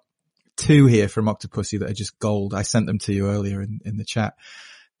 I've got two here from Octopussy that are just gold. I sent them to you earlier in the chat.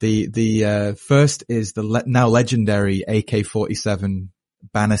 The first is the now legendary AK-47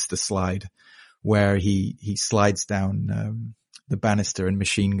 banister slide, where he slides down the banister and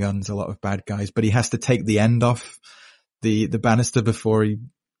machine guns a lot of bad guys, but he has to take the end off the banister before he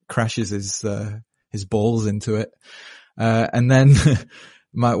crashes his balls into it. And then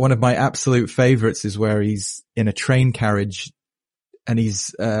one of my absolute favorites is where he's in a train carriage and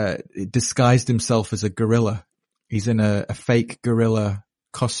he's disguised himself as a gorilla. He's in a fake gorilla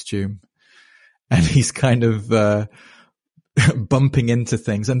costume and he's kind of bumping into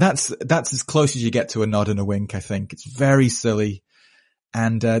things, and that's as close as you get to a nod and a wink. I think it's very silly,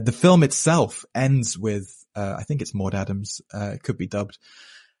 and the film itself ends with I think it's Maud Adams, it could be dubbed.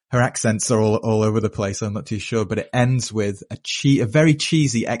 Her accents are all over the place, I'm not too sure, but it ends with a very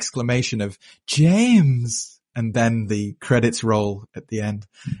cheesy exclamation of James, and then the credits roll at the end.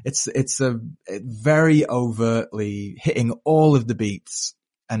 It's a very overtly hitting all of the beats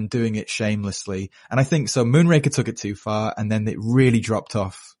and doing it shamelessly. And I think so Moonraker took it too far, and then it really dropped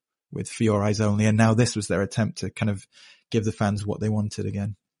off with For Your Eyes Only, and now this was their attempt to kind of give the fans what they wanted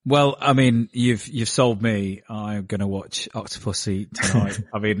again. Well, I mean, you've sold me. I'm going to watch Octopussy tonight.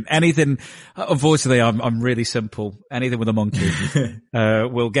 I mean, anything, unfortunately, I'm really simple. Anything with a monkey,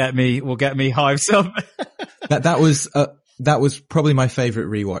 will get me hyped up. That was probably my favorite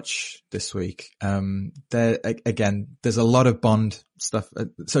rewatch this week. There's a lot of Bond stuff.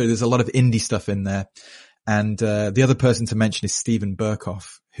 There's a lot of indie stuff in there. And, the other person to mention is Steven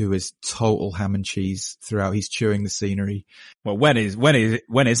Berkoff, who is total ham and cheese throughout. He's chewing the scenery. Well, when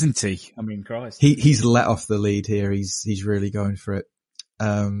isn't he? I mean, Christ. He's let off the lead here. He's really going for it.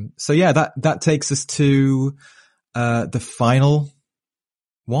 So yeah, that takes us to, the final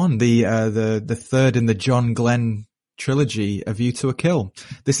one, the third in the John Glenn trilogy, A View to a Kill.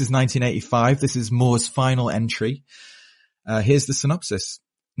 This is 1985. This is Moore's final entry. Here's the synopsis.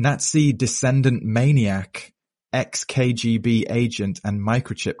 Nazi descendant maniac, ex-KGB agent and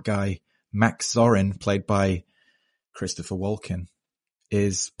microchip guy Max Zorin, played by Christopher Walken,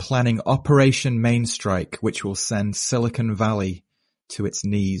 is planning Operation Mainstrike, which will send Silicon Valley to its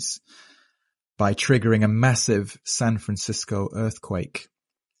knees by triggering a massive San Francisco earthquake.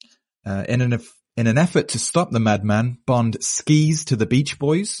 In an effort to stop the madman, Bond skis to the Beach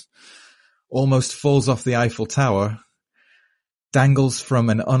Boys, almost falls off the Eiffel Tower, dangles from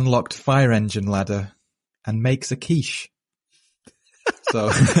an unlocked fire engine ladder, and makes a quiche. So,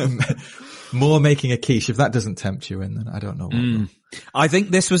 more making a quiche. If that doesn't tempt you in, then I don't know what will. I think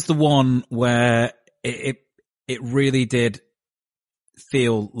this was the one where it really did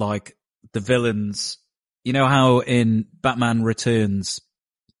feel like the villains, you know how in Batman Returns,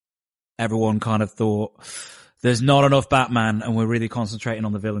 everyone kind of thought there's not enough Batman and we're really concentrating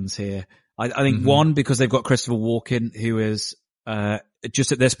on the villains here. I think one, because they've got Christopher Walken, who is,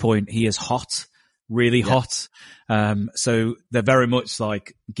 just at this point, he is hot, really hot. So they're very much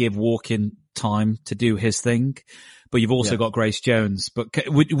like, give Walken time to do his thing. But you've also got Grace Jones. But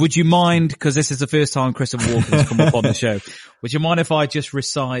would you mind, because this is the first time Christopher Walken has come up on the show, would you mind if I just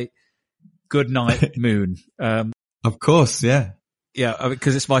recite Goodnight Moon? Of course, yeah. Yeah,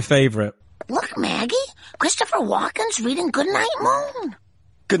 because it's my favorite. Look, Maggie, Christopher Walken's reading Goodnight Moon.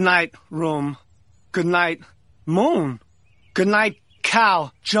 Goodnight, room. Goodnight, moon. Goodnight,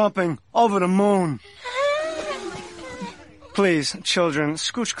 cow jumping over the moon. Please, children,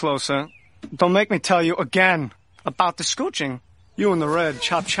 scooch closer. Don't make me tell you again about the scooching. You and the red,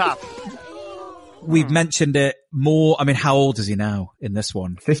 chop chop. We've mentioned it more. I mean, how old is he now in this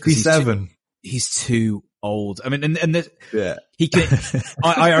one? 57. He's too old. I mean, and this, he can,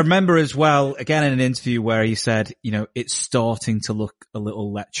 I remember as well, again, in an interview where he said, you know, it's starting to look a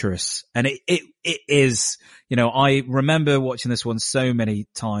little lecherous. And it is, you know, I remember watching this one so many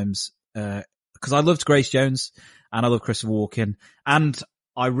times, because I loved Grace Jones and I love Christopher Walken. And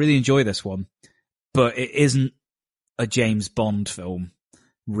I really enjoy this one, but it isn't a James Bond film,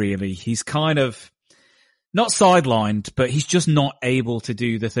 really. He's kind of not sidelined, but he's just not able to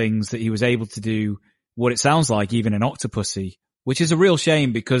do the things that he was able to do, what it sounds like, even in Octopussy, which is a real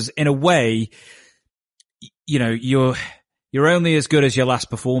shame because in a way, you know, you're only as good as your last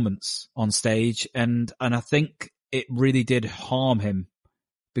performance on stage. And I think it really did harm him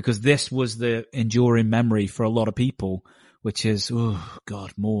because this was the enduring memory for a lot of people, which is, oh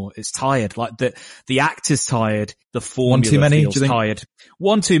God, more. It's tired. Like the act is tired. The formula One too many, feels tired.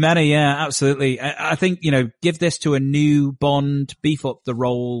 One too many. Yeah, absolutely. I think, you know, give this to a new Bond, beef up the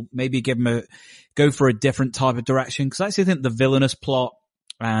role, maybe go for a different type of direction. Cause I actually think the villainous plot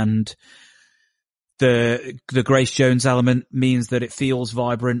and the Grace Jones element means that it feels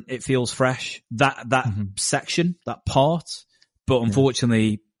vibrant. It feels fresh. That section, that part. But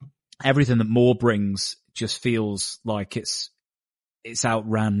unfortunately, everything that Moore brings just feels like it's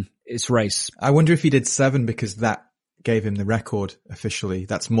outran its race. I wonder if he did 7 because that gave him the record officially.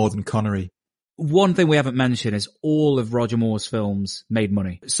 That's more than Connery. One thing we haven't mentioned is all of Roger Moore's films made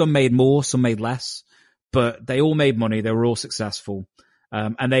money. Some made more, some made less, but they all made money. They were all successful.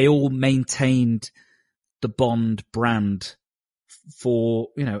 And they all maintained the Bond brand for,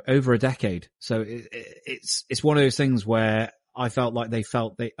 you know, over a decade. So it's one of those things where I felt like they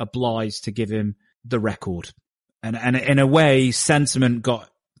obliged to give him the record. And in a way, sentiment got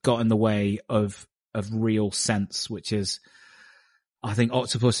in the way of real sense, which is, I think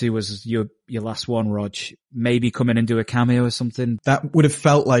Octopussy was your last one, Rog. Maybe come in and do a cameo or something. That would have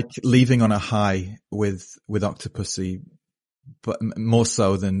felt like leaving on a high with Octopussy, but more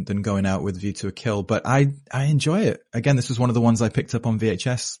so than going out with View to a Kill. But I enjoy it. Again, this was one of the ones I picked up on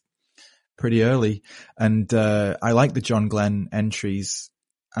VHS pretty early. And, I like the John Glenn entries.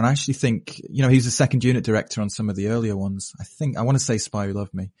 And I actually think, you know, he was a second unit director on some of the earlier ones. I want to say Spy Who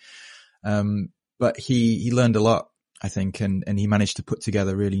Loved Me. But he learned a lot, I think, and he managed to put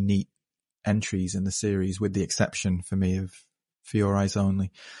together really neat entries in the series, with the exception for me of For Your Eyes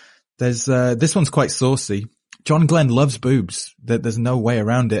Only. There's, this one's quite saucy. John Glenn loves boobs. There's no way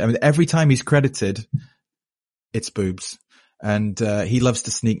around it. I mean, every time he's credited, it's boobs. And, he loves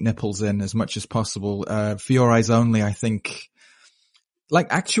to sneak nipples in as much as possible. For Your Eyes Only, I think, like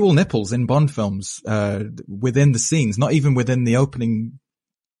actual nipples in Bond films, within the scenes, not even within the opening,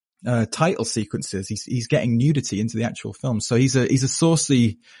 title sequences. He's getting nudity into the actual film. So he's a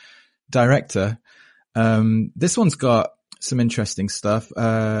saucy director. This one's got some interesting stuff.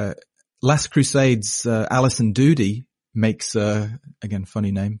 Last Crusade's, Alison Doody makes again,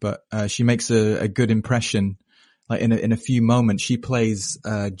 funny name, but, she makes a good impression. Like in a few moments, she plays,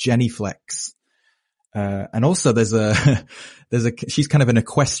 Jenny Flex. And also she's kind of an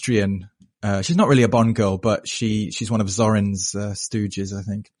equestrian, she's not really a Bond girl, but she's one of Zorin's, stooges, I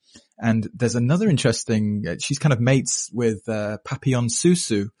think. And there's another interesting, she's kind of mates with, Papillon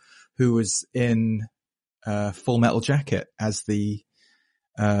Susu, who was in, Full Metal Jacket as the,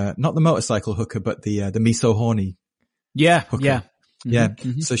 not the motorcycle hooker, but the me so horny. Yeah. hooker. Yeah. Yeah.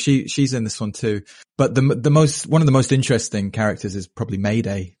 Mm-hmm. So she's in this one too. But one of the most interesting characters is probably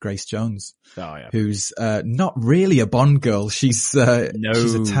Mayday, Grace Jones. Oh, yeah. Who's, not really a Bond girl. She's a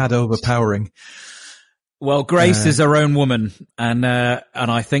tad overpowering. Well, Grace is her own woman. And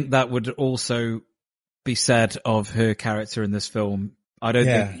I think that would also be said of her character in this film. I don't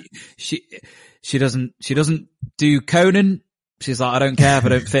think she doesn't do Conan. She's like, I don't care if I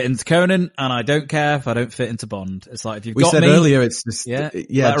don't fit into Conan, and I don't care if I don't fit into Bond. It's like, if you've got me. We said earlier, it's just,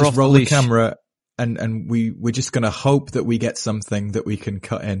 just roll the camera and we're just going to hope that we get something that we can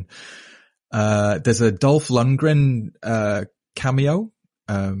cut in. There's a Dolph Lundgren, cameo.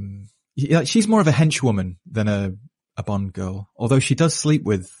 She's more of a henchwoman than a Bond girl, although she does sleep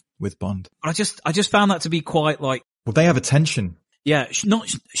with Bond. I just found that to be quite like, well, they have a tension. Yeah, not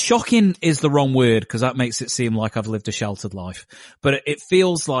shocking is the wrong word because that makes it seem like I've lived a sheltered life. But it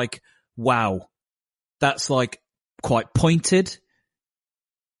feels like, wow, that's like quite pointed.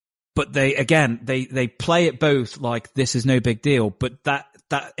 But they play it both like this is no big deal, but that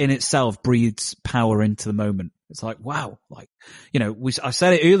in itself breathes power into the moment. It's like, wow, like, you know, I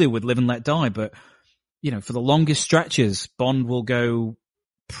said it earlier with Live and Let Die, but you know, for the longest stretches, Bond will go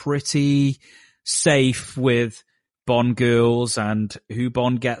pretty safe with Bond girls and who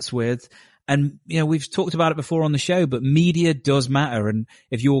Bond gets with. And, you know, we've talked about it before on the show, but media does matter. And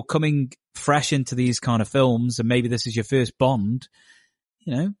if you're coming fresh into these kind of films and maybe this is your first Bond,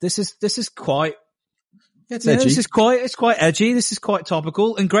 you know, this is quite, it's edgy. It's quite edgy. This is quite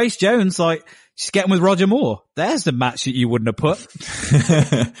topical. And Grace Jones, like, she's getting with Roger Moore. There's the match that you wouldn't have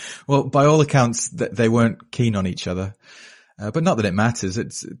put. Well, by all accounts, they weren't keen on each other. But not that it matters.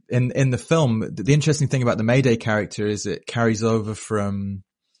 It's in the film. The interesting thing about the Mayday character is it carries over from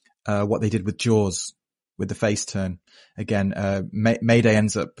what they did with Jaws, with the face turn. Again, Mayday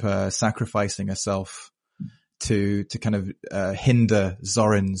ends up sacrificing herself to kind of hinder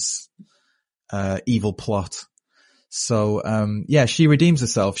Zorin's evil plot. So yeah, she redeems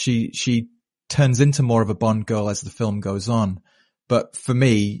herself. She turns into more of a Bond girl as the film goes on. But for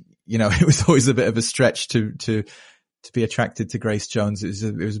me, you know, it was always a bit of a stretch to be attracted to Grace Jones.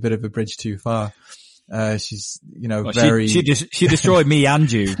 It was a bit of a bridge too far. She's, you know, very. She destroyed me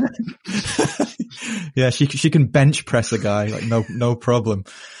and you. Yeah, she can bench press a guy like no problem.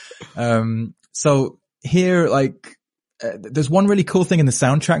 So here, like, there's one really cool thing in the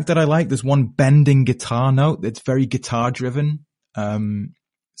soundtrack that I like. There's one bending guitar note that's very guitar driven.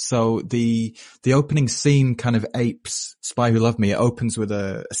 So the opening scene kind of apes Spy Who Loved Me. It opens with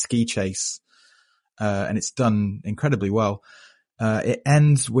a ski chase, and it's done incredibly well. It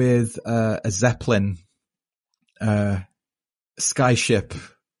ends with a Zeppelin skyship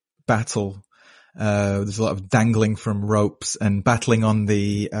battle. There's a lot of dangling from ropes and battling on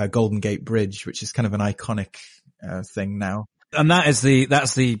the Golden Gate Bridge, which is kind of an iconic thing now. And that's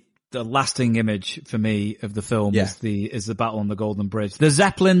the lasting image for me of the film. Yeah. is the battle on the Golden Bridge. The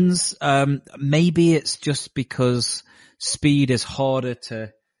Zeppelins, maybe it's just because speed is harder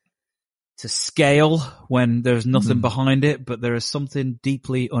to scale when there's nothing behind it, but there is something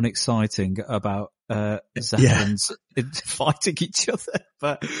deeply unexciting about Zeppelins fighting each other.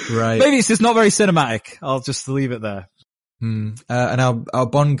 But maybe it's just not very cinematic. I'll just leave it there. And our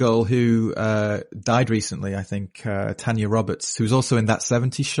Bond girl who died recently, I think, Tanya Roberts, who's also in That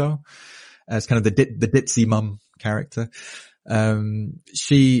 70s Show as kind of the ditzy mum character.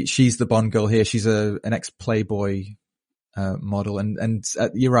 She's the Bond girl here. She's an ex-Playboy model, and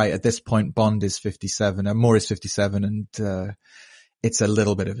you're right. At this point, Bond is 57, and Moore is 57, and it's a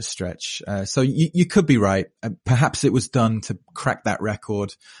little bit of a stretch. So you could be right. Perhaps it was done to crack that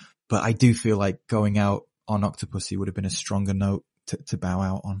record, but I do feel like going out on Octopussy would have been a stronger note to bow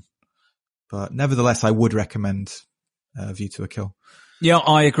out on. But nevertheless, I would recommend View to a Kill. Yeah,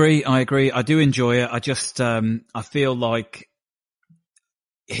 I agree. I do enjoy it. I just, I feel like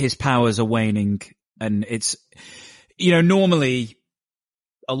his powers are waning, and it's, you know, normally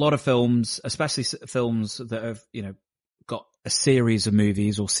a lot of films, especially films that have, you know, got a series of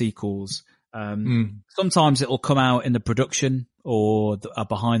movies or sequels, sometimes it'll come out in the production or a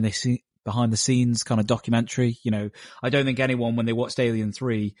behind the scenes kind of documentary. You know, I don't think anyone, when they watched Alien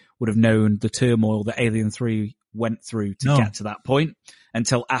 3, would have known the turmoil that Alien 3 went through to get to that point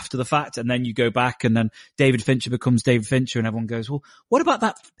until after the fact. And then you go back, and then David Fincher becomes David Fincher, and everyone goes, well, what about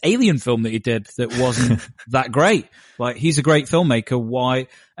that Alien film that he did that wasn't that great? Like, he's a great filmmaker. Why?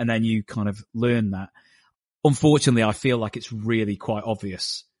 And then you kind of learn that. Unfortunately, I feel like it's really quite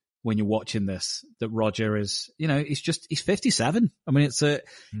obvious when you're watching this that Roger is, you know, he's 57. I mean, it's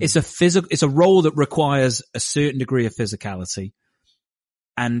a role that requires a certain degree of physicality,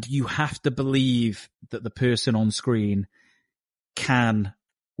 and you have to believe that the person on screen can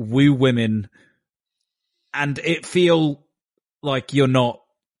woo women, and it feel like you're not,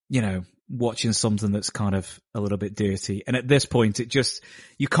 you know, watching something that's kind of a little bit dirty. And at this point,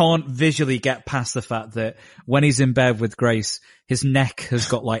 you can't visually get past the fact that when he's in bed with Grace, his neck has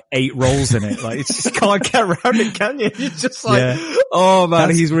got like 8 rolls in it. Like, you just can't get around it, can you? You're just like, oh man,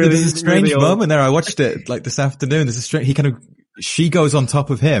 there's a strange moment there. I watched it like this afternoon. She goes on top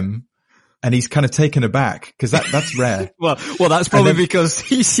of him, and he's kind of taken aback because that's rare. well, that's probably because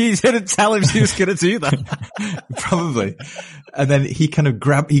she didn't tell him she was going to do that. Probably. And then he kind of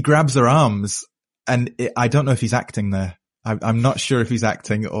grabs her arms, and I don't know if he's acting there. I'm not sure if he's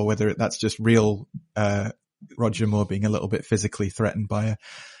acting or whether that's just real, Roger Moore being a little bit physically threatened by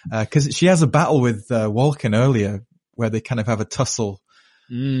her. Cause she has a battle with, Walken earlier where they kind of have a tussle.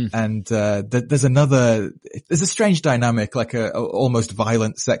 And, there's a strange dynamic, like a almost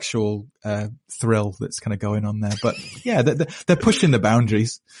violent sexual, thrill that's kind of going on there. But yeah, they're pushing the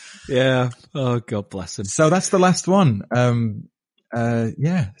boundaries. Yeah. Oh, God bless him. So that's the last one.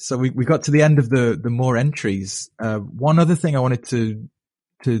 Yeah. So we got to the end of the Moore entries. One other thing I wanted to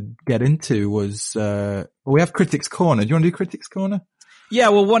get into was, we have Critics Corner. Do you want to do Critics Corner? Yeah.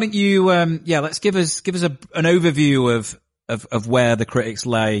 Well, why don't you, let's give us an overview of where the critics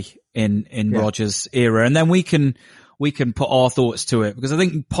lay in Roger's era, and then we can put our thoughts to it, because I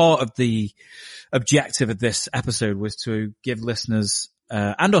think part of the objective of this episode was to give listeners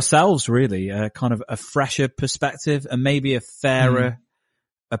and ourselves really kind of a fresher perspective and maybe a fairer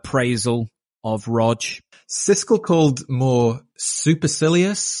appraisal of Rog. Siskel called Moore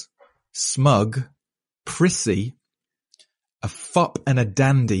supercilious, smug, prissy, a fop and a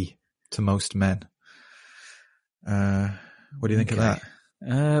dandy to most men. What do you think of that?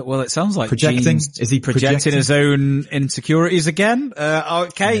 Well, it sounds like projecting. Gene's Is he projecting his own insecurities again?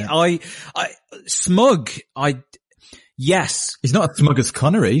 Okay. Yeah. Smug. Yes. He's not as smug as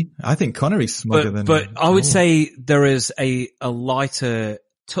Connery. I think Connery's smugger than. But I would say there is a lighter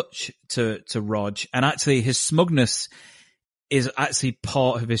touch to Rog, and actually his smugness is actually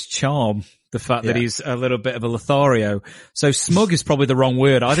part of his charm. The fact that he's a little bit of a Lothario. So smug is probably the wrong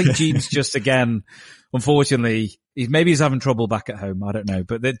word. I think Gene's just, again, unfortunately, maybe he's having trouble back at home. I don't know,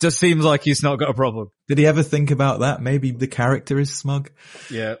 but it just seems like he's not got a problem. Did he ever think about that? Maybe the character is smug.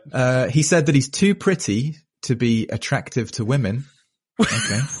 Yeah. He said that he's too pretty to be attractive to women. Okay.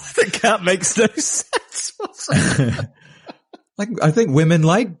 I think that makes no sense. I think women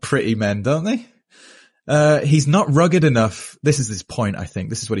like pretty men, don't they? He's not rugged enough. This is his point, I think.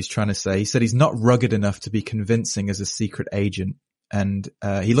 This is what he's trying to say. He said he's not rugged enough to be convincing as a secret agent. And,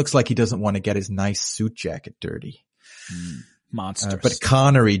 he looks like he doesn't want to get his nice suit jacket dirty. Monsters. But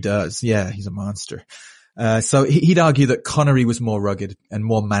Connery does. Yeah, he's a monster. So he'd argue that Connery was more rugged and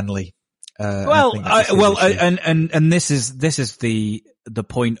more manly. And this is the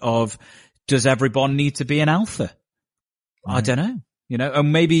point of, does every Bond need to be an alpha? Right. I don't know. You know,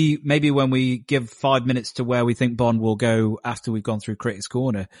 and maybe when we give 5 minutes to where we think Bond will go after we've gone through Critics'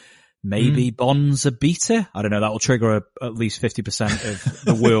 Corner, maybe Bond's a beta. I don't know. That will trigger at least 50% of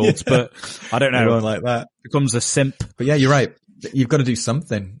the world, but I don't know. Like that becomes a simp. But yeah, you're right. You've got to do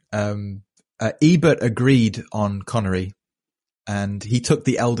something. Ebert agreed on Connery, and he took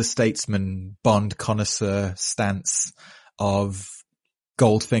the elder statesman Bond connoisseur stance of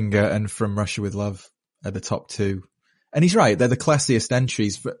Goldfinger and From Russia with Love are the top two. And he's right. They're the classiest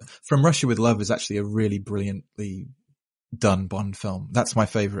entries. From Russia with Love is actually a really brilliantly done Bond film. That's my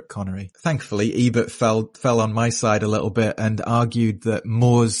favorite Connery. Thankfully, Ebert fell on my side a little bit and argued that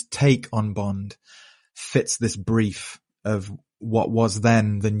Moore's take on Bond fits this brief of what was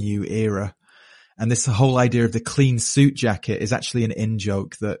then the new era. And this whole idea of the clean suit jacket is actually an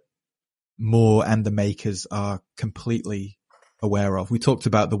in-joke that Moore and the makers are completely aware of. We talked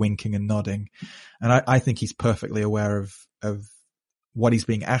about the winking and nodding, and I think he's perfectly aware of what he's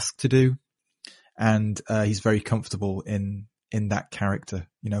being asked to do, and he's very comfortable in that character,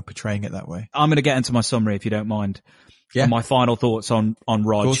 you know, portraying it that way. I'm going to get into my summary if you don't mind. Yeah. And my final thoughts on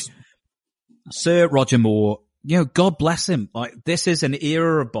Rog. Sir Roger Moore, you know, God bless him. Like, this is an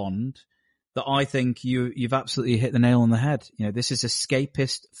era of Bond that I think you've absolutely hit the nail on the head. You know, this is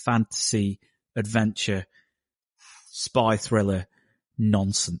escapist fantasy adventure spy thriller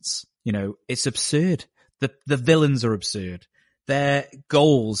nonsense. You know, it's absurd. The villains are absurd. Their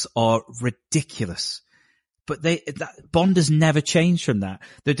goals are ridiculous. But Bond has never changed from that.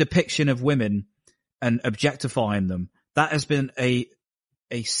 The depiction of women and objectifying them, that has been a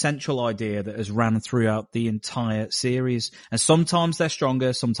central idea that has ran throughout the entire series. And sometimes they're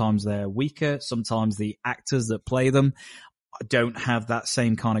stronger, sometimes they're weaker, sometimes the actors that play them don't have that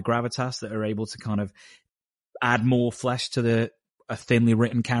same kind of gravitas that are able to kind of add more flesh to a thinly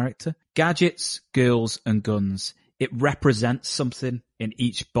written character. Gadgets, girls, and guns. It represents something in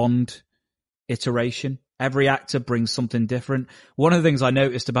each Bond iteration. Every actor brings something different. One of the things I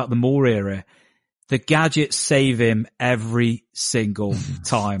noticed about the Moore era, the gadgets save him every single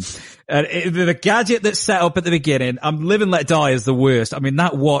time. The gadget that's set up at the beginning, Live and Let Die is the worst. I mean,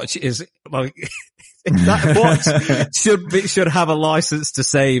 that watch is like, that watch should have a license to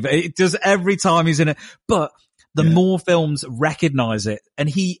save. It does every time he's in it. But the Moore films recognize it, and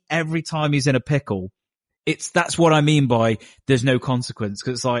every time he's in a pickle, that's what I mean by there's no consequence,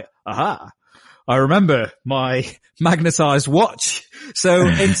 because it's like, aha, I remember my magnetized watch. So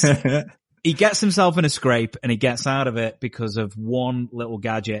he gets himself in a scrape and he gets out of it because of one little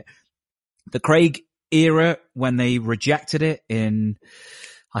gadget. The Craig era, when they rejected it in,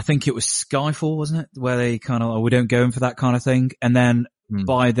 I think it was Skyfall, wasn't it? Where they kind of, we don't go in for that kind of thing. And then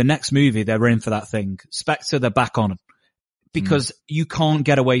by the next movie, they're in for that thing. Spectre, they're back on it because you can't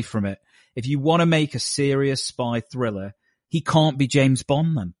get away from it. If you want to make a serious spy thriller, he can't be James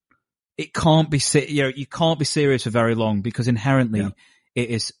Bond then. It can't be, you can't be serious for very long because inherently it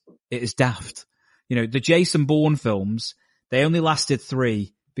is daft. You know, the Jason Bourne films, they only lasted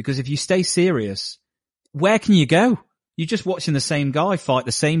 3 because if you stay serious, where can you go? You're just watching the same guy fight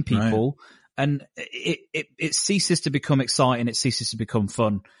the same people, and it ceases to become exciting. It ceases to become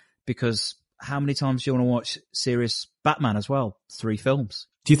fun because how many times do you want to watch serious Batman as well? 3 films.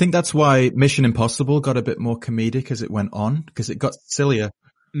 Do you think that's why Mission Impossible got a bit more comedic as it went on? Because it got sillier.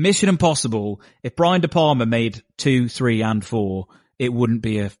 Mission Impossible, if Brian De Palma made 2, 3, and 4, it wouldn't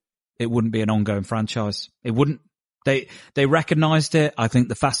be an ongoing franchise. It wouldn't. They recognized it. I think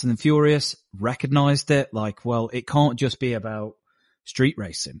the Fast and the Furious recognized it. Like, well, it can't just be about street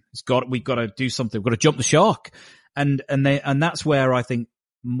racing. We've got to do something. We've got to jump the shark. And that's where I think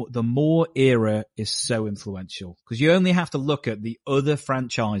the Moore era is so influential, because you only have to look at the other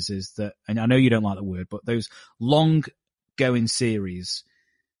franchises that, and I know you don't like the word, but those long going series.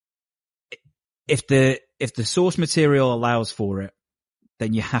 If the source material allows for it,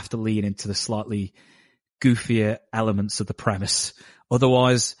 then you have to lean into the slightly goofier elements of the premise.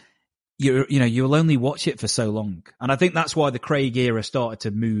 Otherwise, you'll only watch it for so long. And I think that's why the Craig era started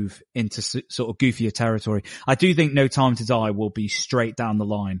to move into sort of goofier territory. I do think No Time to Die will be straight down the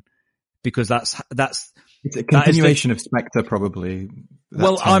line, because that's it's a continuation of Spectre, probably.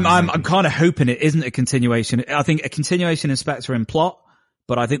 Well, I'm kind of hoping it isn't a continuation. I think a continuation in Spectre in plot,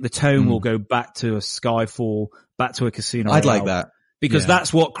 but I think the tone will go back to a Skyfall, back to a Casino Royale. I'd like that. Because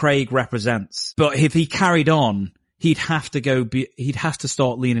that's what Craig represents. But if he carried on, he'd have to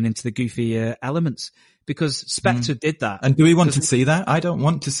start leaning into the goofy elements, because Spectre did that. And do we want to see that? I don't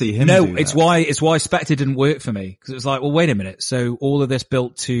want to see him. No, do it's that. why Spectre didn't work for me. Because it was like, well, wait a minute. So all of this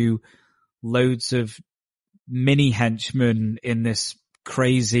built to loads of mini henchmen in this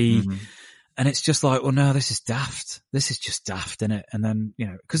crazy, and it's just like, well, no, this is daft. This is just daft, isn't it? And then,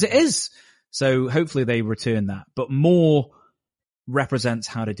 because it is. So hopefully they return that. But Moore represents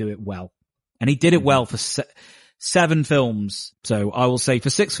how to do it well. And he did it well for 7 films. So I will say for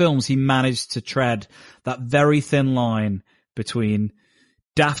 6 films, he managed to tread that very thin line between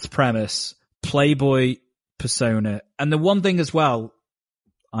daft premise, Playboy persona. And the one thing as well,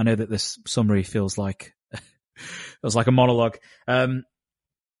 I know that this summary feels like a monologue,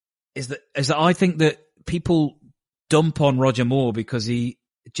 is that I think that people dump on Roger Moore because he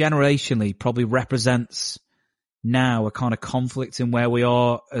generationally probably represents now a kind of conflict in where we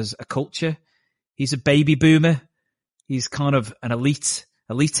are as a culture. He's a baby boomer. He's kind of an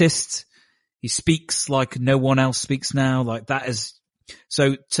elitist. He speaks like no one else speaks now. Like that is,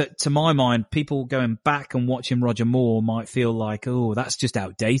 so to my mind, people going back and watching Roger Moore might feel like, oh, that's just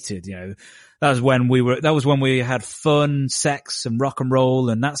outdated. That was when we had fun, sex and rock and roll.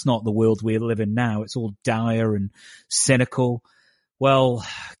 And that's not the world we live in now. It's all dire and cynical. Well,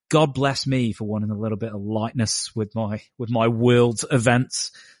 God bless me for wanting a little bit of lightness with my world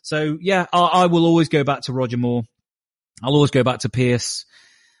events. So yeah, I will always go back to Roger Moore. I'll always go back to Pierce.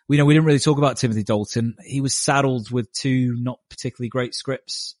 We didn't really talk about Timothy Dalton. He was saddled with 2 not particularly great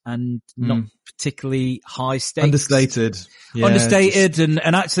scripts and not particularly high stakes. Understated. Yeah,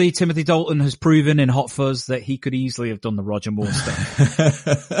 and actually Timothy Dalton has proven in Hot Fuzz that he could easily have done the Roger Moore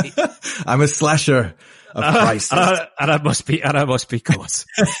stuff. I'm a slasher of prices. And I must be caught.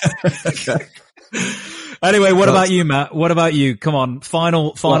 Anyway, what about you, Matt? What about you? Come on,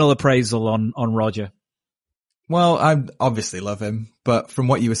 final appraisal on Roger. Well, I obviously love him, but from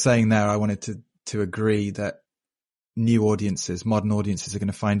what you were saying there, I wanted to agree that new audiences, modern audiences, are going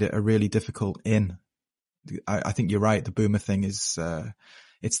to find it a really difficult in. I think you're right. The boomer thing is,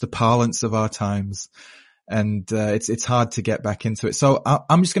 it's the parlance of our times, and it's hard to get back into it. So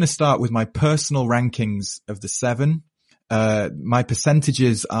I'm just going to start with my personal rankings of the 7. My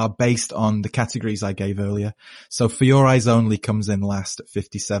percentages are based on the categories I gave earlier. So For Your Eyes Only comes in last at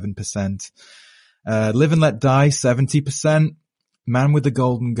 57%. Live and Let Die, 70%. Man with the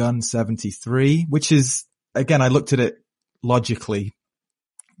Golden Gun, 73%, which is, again, I looked at it logically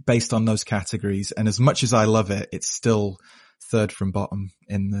based on those categories. And as much as I love it, it's still third from bottom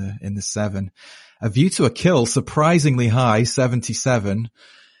in the 7. A View to a Kill, surprisingly high, 77%.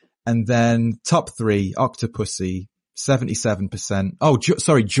 And then top 3, Octopussy, 77%. Oh,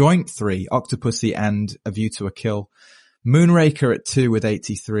 joint 3, Octopussy and A View to a Kill. Moonraker at 2 with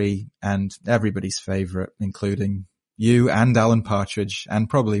 83, and everybody's favorite, including you and Alan Partridge and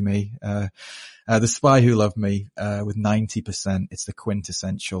probably me, The Spy Who Loved Me, with 90%. It's the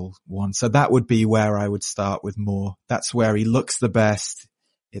quintessential one. So that would be where I would start with Moore. That's where he looks the best.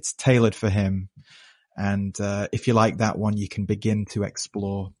 It's tailored for him. And, if you like that one, you can begin to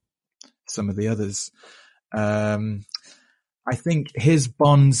explore some of the others. I think his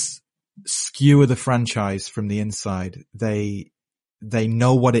Bonds skewer the franchise from the inside. They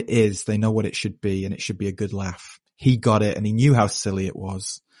know what it is. They know what it should be, and it should be a good laugh. He got it, and he knew how silly it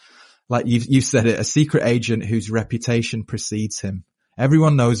was. Like you said it, a secret agent whose reputation precedes him.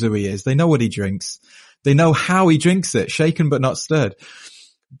 Everyone knows who he is. They know what he drinks. They know how he drinks it, shaken but not stirred.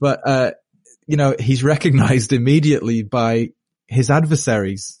 But, he's recognized immediately by his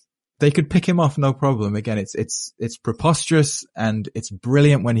adversaries. They could pick him off, no problem. Again, it's preposterous, and it's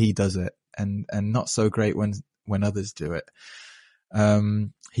brilliant when he does it, and not so great when others do it.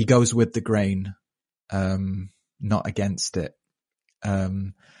 He goes with the grain. not against it.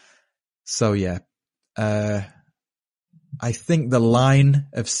 So yeah, I think the line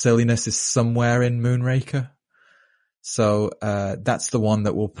of silliness is somewhere in Moonraker. So, that's the one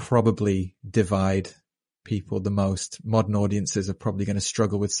that will probably divide people the most. Modern audiences are probably going to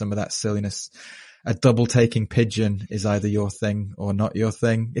struggle with some of that silliness. A double taking pigeon is either your thing or not your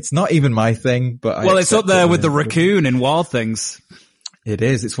thing. It's not even my thing, but it's up there with the raccoon in Wild Things. It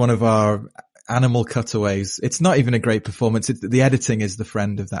is. It's one of our animal cutaways. It's not even a great performance. The editing is the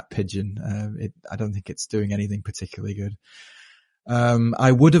friend of that pigeon. I don't think it's doing anything particularly good.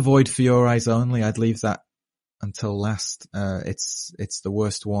 I would avoid For Your Eyes Only. I'd leave that until last. It's the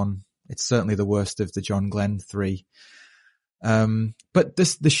worst one. It's certainly the worst of the John Glenn 3. But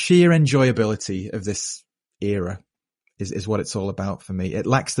the sheer enjoyability of this era is what it's all about for me. It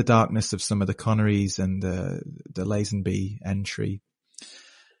lacks the darkness of some of the Connerys and the Lazenby entry,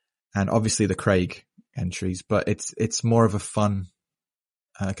 and obviously the Craig entries, but it's more of a fun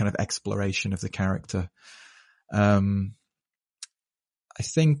kind of exploration of the character. I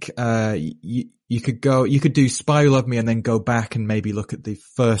think you could do Spy Who Loved Me and then go back and maybe look at the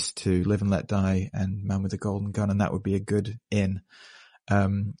first two, Live and Let Die and Man with the Golden Gun, and that would be a good in.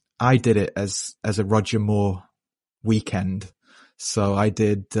 I did it as a Roger Moore weekend. So I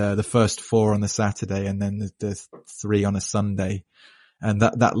did the first 4 on the Saturday and then the 3 on a Sunday. And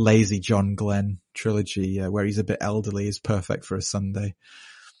that lazy John Glenn trilogy, where he's a bit elderly, is perfect for a Sunday.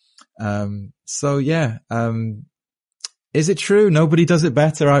 So yeah, is it true? Nobody does it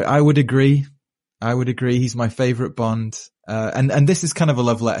better. I would agree. He's my favorite Bond. And this is kind of a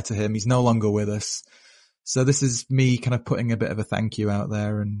love letter to him. He's no longer with us. So this is me kind of putting a bit of a thank you out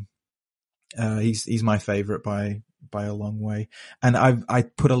there. And, he's my favorite by a long way. And I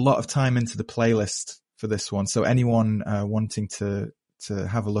put a lot of time into the playlist for this one. So anyone, wanting to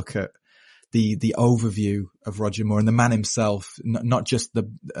have a look at the overview of Roger Moore and the man himself, not just the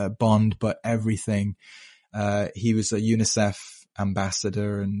Bond, but everything. He was a UNICEF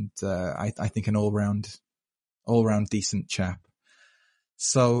ambassador and, I think an all round decent chap.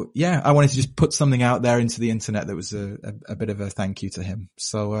 So yeah, I wanted to just put something out there into the internet that was a bit of a thank you to him.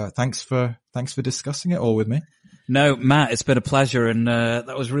 So, thanks for discussing it all with me. No, Matt, it's been a pleasure. And,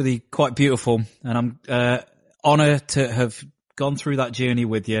 that was really quite beautiful. And I'm, honored to have gone through that journey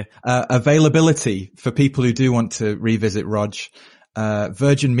with you. Availability for people who do want to revisit Rog.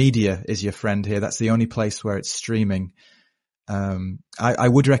 Virgin Media is your friend here. That's the only place where it's streaming. I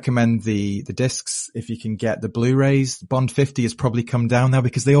would recommend the discs if you can get the Blu-rays. Bond 50 has probably come down now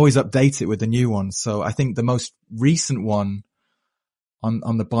because they always update it with the new one. So I think the most recent one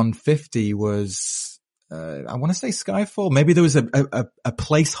on the Bond 50 was, I want to say Skyfall. Maybe there was a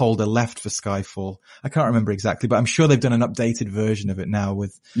placeholder left for Skyfall. I can't remember exactly, but I'm sure they've done an updated version of it now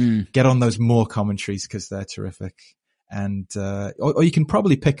with get on those more commentaries because they're terrific. And, or you can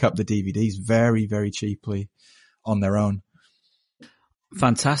probably pick up the DVDs very, very cheaply on their own.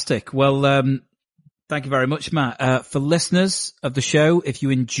 Fantastic. Well, thank you very much, Matt. For listeners of the show, if you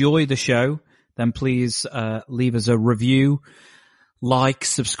enjoy the show, then please, leave us a review, like,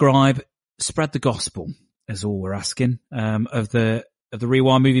 subscribe, spread the gospel is all we're asking, of the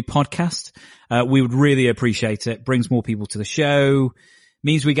Rewind Movie Podcast. We would really appreciate it. Brings more people to the show,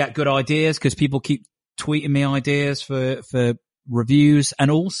 means we get good ideas because people keep tweeting me ideas for reviews.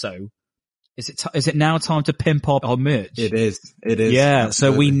 And also, is it now time to pimp up our merch? It is. Yeah.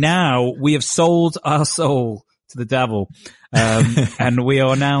 Absolutely. So we have sold our soul to the devil. And we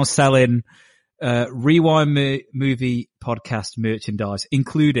are now selling, Rewind Movie Podcast merchandise,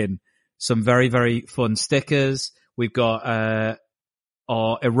 including some very, very fun stickers. We've got,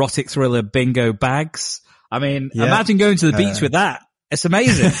 our erotic thriller bingo bags. I mean, imagine going to the beach with that. It's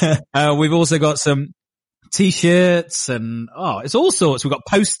amazing. We've also got some T-shirts and, it's all sorts. We've got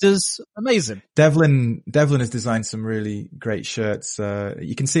posters. Amazing. Devlin has designed some really great shirts.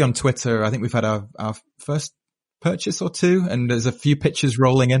 You can see on Twitter, I think we've had our first purchase or two, and there's a few pictures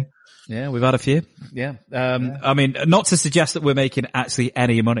rolling in. Yeah, we've had a few. Yeah. I mean, not to suggest that we're making actually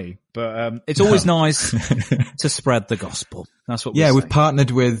any money, but, it's always nice to spread the gospel. That's what we've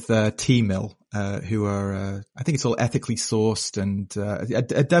partnered with, T-Mill, who are, I think it's all ethically sourced, and,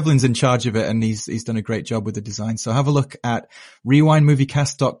 Devlin's in charge of it, and he's done a great job with the design. So have a look at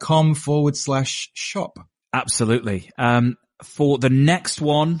rewindmoviecast.com/shop. Absolutely. For the next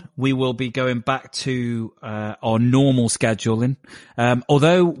one, we will be going back to our normal scheduling.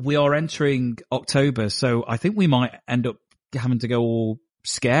 Although we are entering October, so I think we might end up having to go all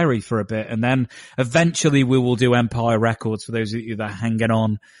scary for a bit, and then eventually we will do Empire Records for those of you that are hanging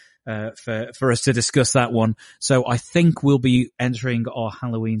on for us to discuss that one. So I think we'll be entering our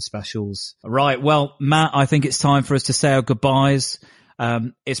Halloween specials. Right. Well, Matt, I think it's time for us to say our goodbyes.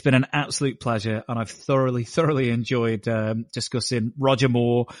 It's been an absolute pleasure, and I've thoroughly enjoyed discussing Roger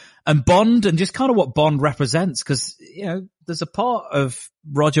Moore and Bond, and just kind of what Bond represents, because there's a part of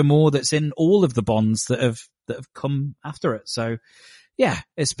Roger Moore that's in all of the Bonds that have come after it. So yeah,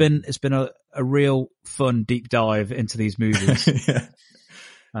 it's been a real fun deep dive into these movies. Yeah.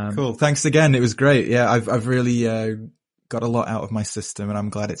 Cool. Thanks again. It was great. Yeah, I've really got a lot out of my system, and I'm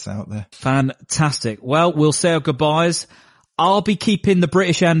glad it's out there. Fantastic. Well, we'll say our goodbyes. I'll be keeping the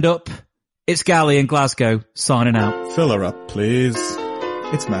British end up. It's Gally in Glasgow, signing out. Fill her up, please.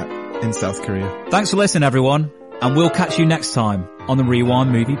 It's Matt in South Korea. Thanks for listening, everyone, and we'll catch you next time on the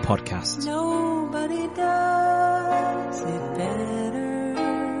Rewind Movie Podcast. Nobody does it better.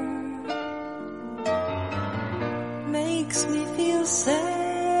 Makes me feel sad.